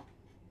me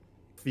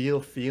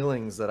feel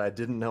feelings that I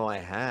didn't know I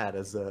had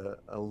as a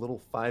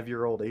little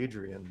 5-year-old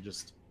Adrian,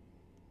 just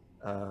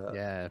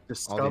Yeah,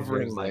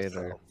 discovering all these years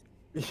later, myself.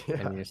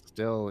 Yeah. and you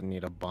still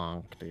need a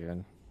bonk,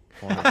 dude.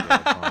 Wanna get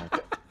a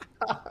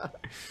bonk.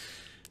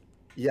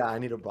 Yeah, I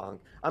need a bonk.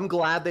 I'm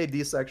glad they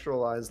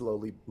desexualized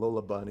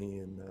Lola Bunny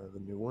in the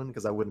new one,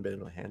 because I wouldn't have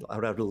been able to handle. I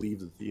would have to leave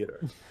the theater.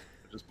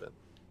 I've just been.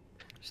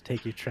 Just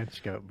take your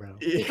trench coat, bro.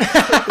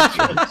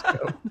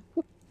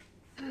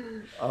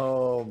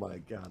 Oh my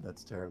god,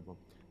 that's terrible.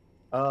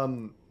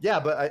 Yeah,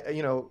 but I,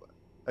 you know,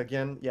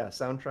 again, yeah,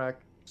 soundtrack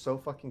so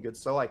fucking good,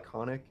 so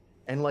iconic,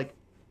 and like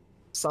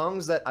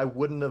songs that I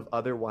wouldn't have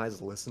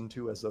otherwise listened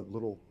to as a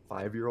little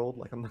 5-year-old.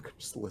 Like I'm not gonna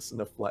just listen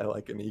to Fly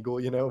Like an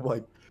Eagle, you know,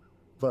 like,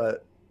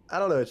 but I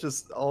don't know. It's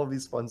just all of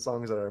these fun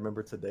songs that I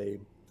remember today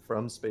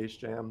from Space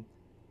Jam.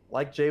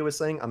 Like Jay was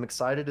saying, I'm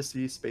excited to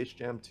see Space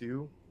Jam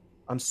 2.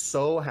 I'm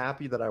so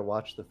happy that I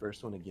watched the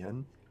first one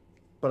again,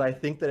 but I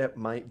think that it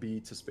might be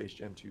to Space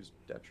Jam 2's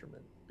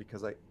detriment,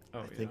 because I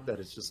think that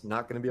it's just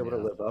not going to be able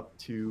to live up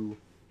to.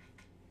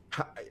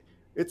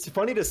 It's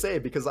funny to say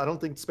because I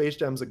don't think Space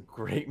Jam's a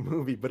great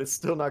movie, but it's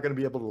still not going to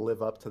be able to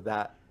live up to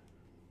that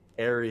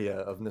area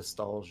of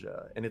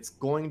nostalgia, and it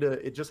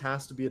just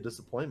has to be a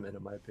disappointment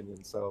in my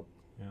opinion. So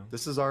Yeah.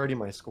 this is already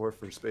my score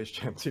for Space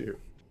Jam 2.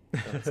 No,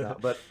 it's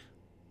not.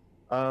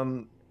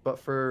 But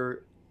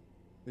for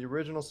the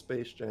original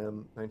Space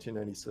Jam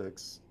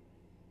 1996,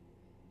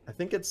 I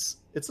think it's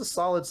a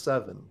solid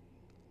 7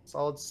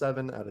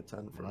 out of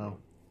 10 for me.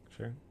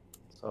 Sure.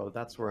 So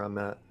that's where I'm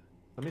at.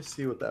 Let me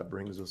see what that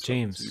brings us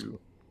James, up to.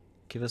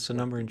 give us a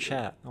number in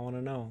chat. I want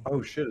to know.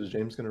 Oh shit, is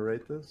James gonna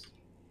rate this?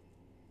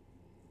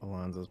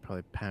 Alonzo's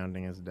probably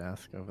pounding his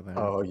desk over there.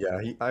 Oh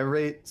yeah, I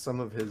rate some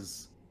of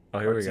his. Oh,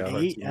 here we go.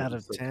 8 out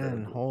of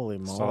 10. Holy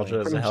moly.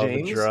 Nostalgia is From a hell of a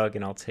James? drug,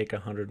 and I'll take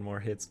 100 more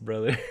hits,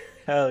 brother.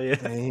 Hell yeah.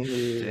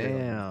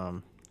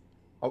 Damn.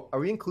 Oh, are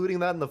we including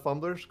that in the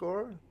Fumbler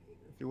score?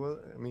 If you will,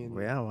 I mean,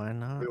 Yeah, why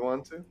not? we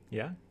want to.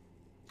 Yeah.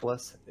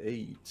 Plus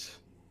 8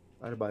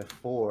 divided by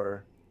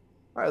 4.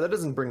 All right, that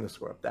doesn't bring the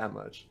score up that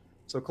much.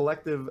 So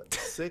collective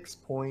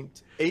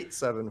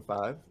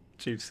 6.875.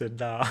 Chief said,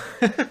 nah.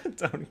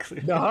 Don't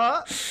include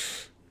Nah.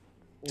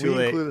 Too We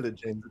late. included it,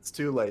 James. It's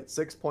too late.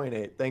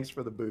 6.8. Thanks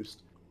for the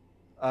boost.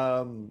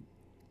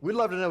 We'd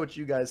love to know what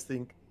you guys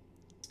think.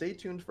 Stay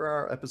tuned for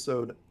our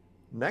episode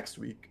next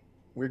week.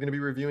 We're going to be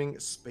reviewing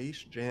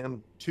Space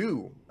Jam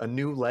 2, A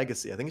New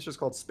Legacy. I think it's just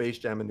called Space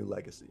Jam, A New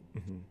Legacy.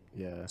 Mhm.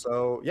 Yeah.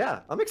 So,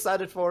 yeah, I'm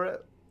excited for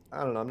it.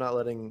 I don't know. I'm not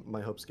letting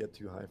my hopes get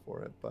too high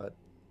for it, but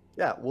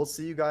yeah, we'll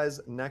see you guys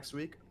next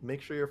week.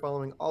 Make sure you're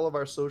following all of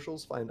our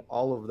socials. Find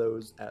all of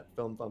those at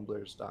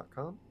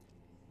filmfumblers.com.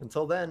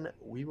 Until then,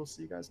 we will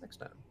see you guys next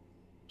time.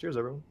 Cheers,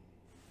 everyone.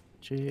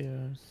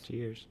 Cheers.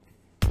 Cheers.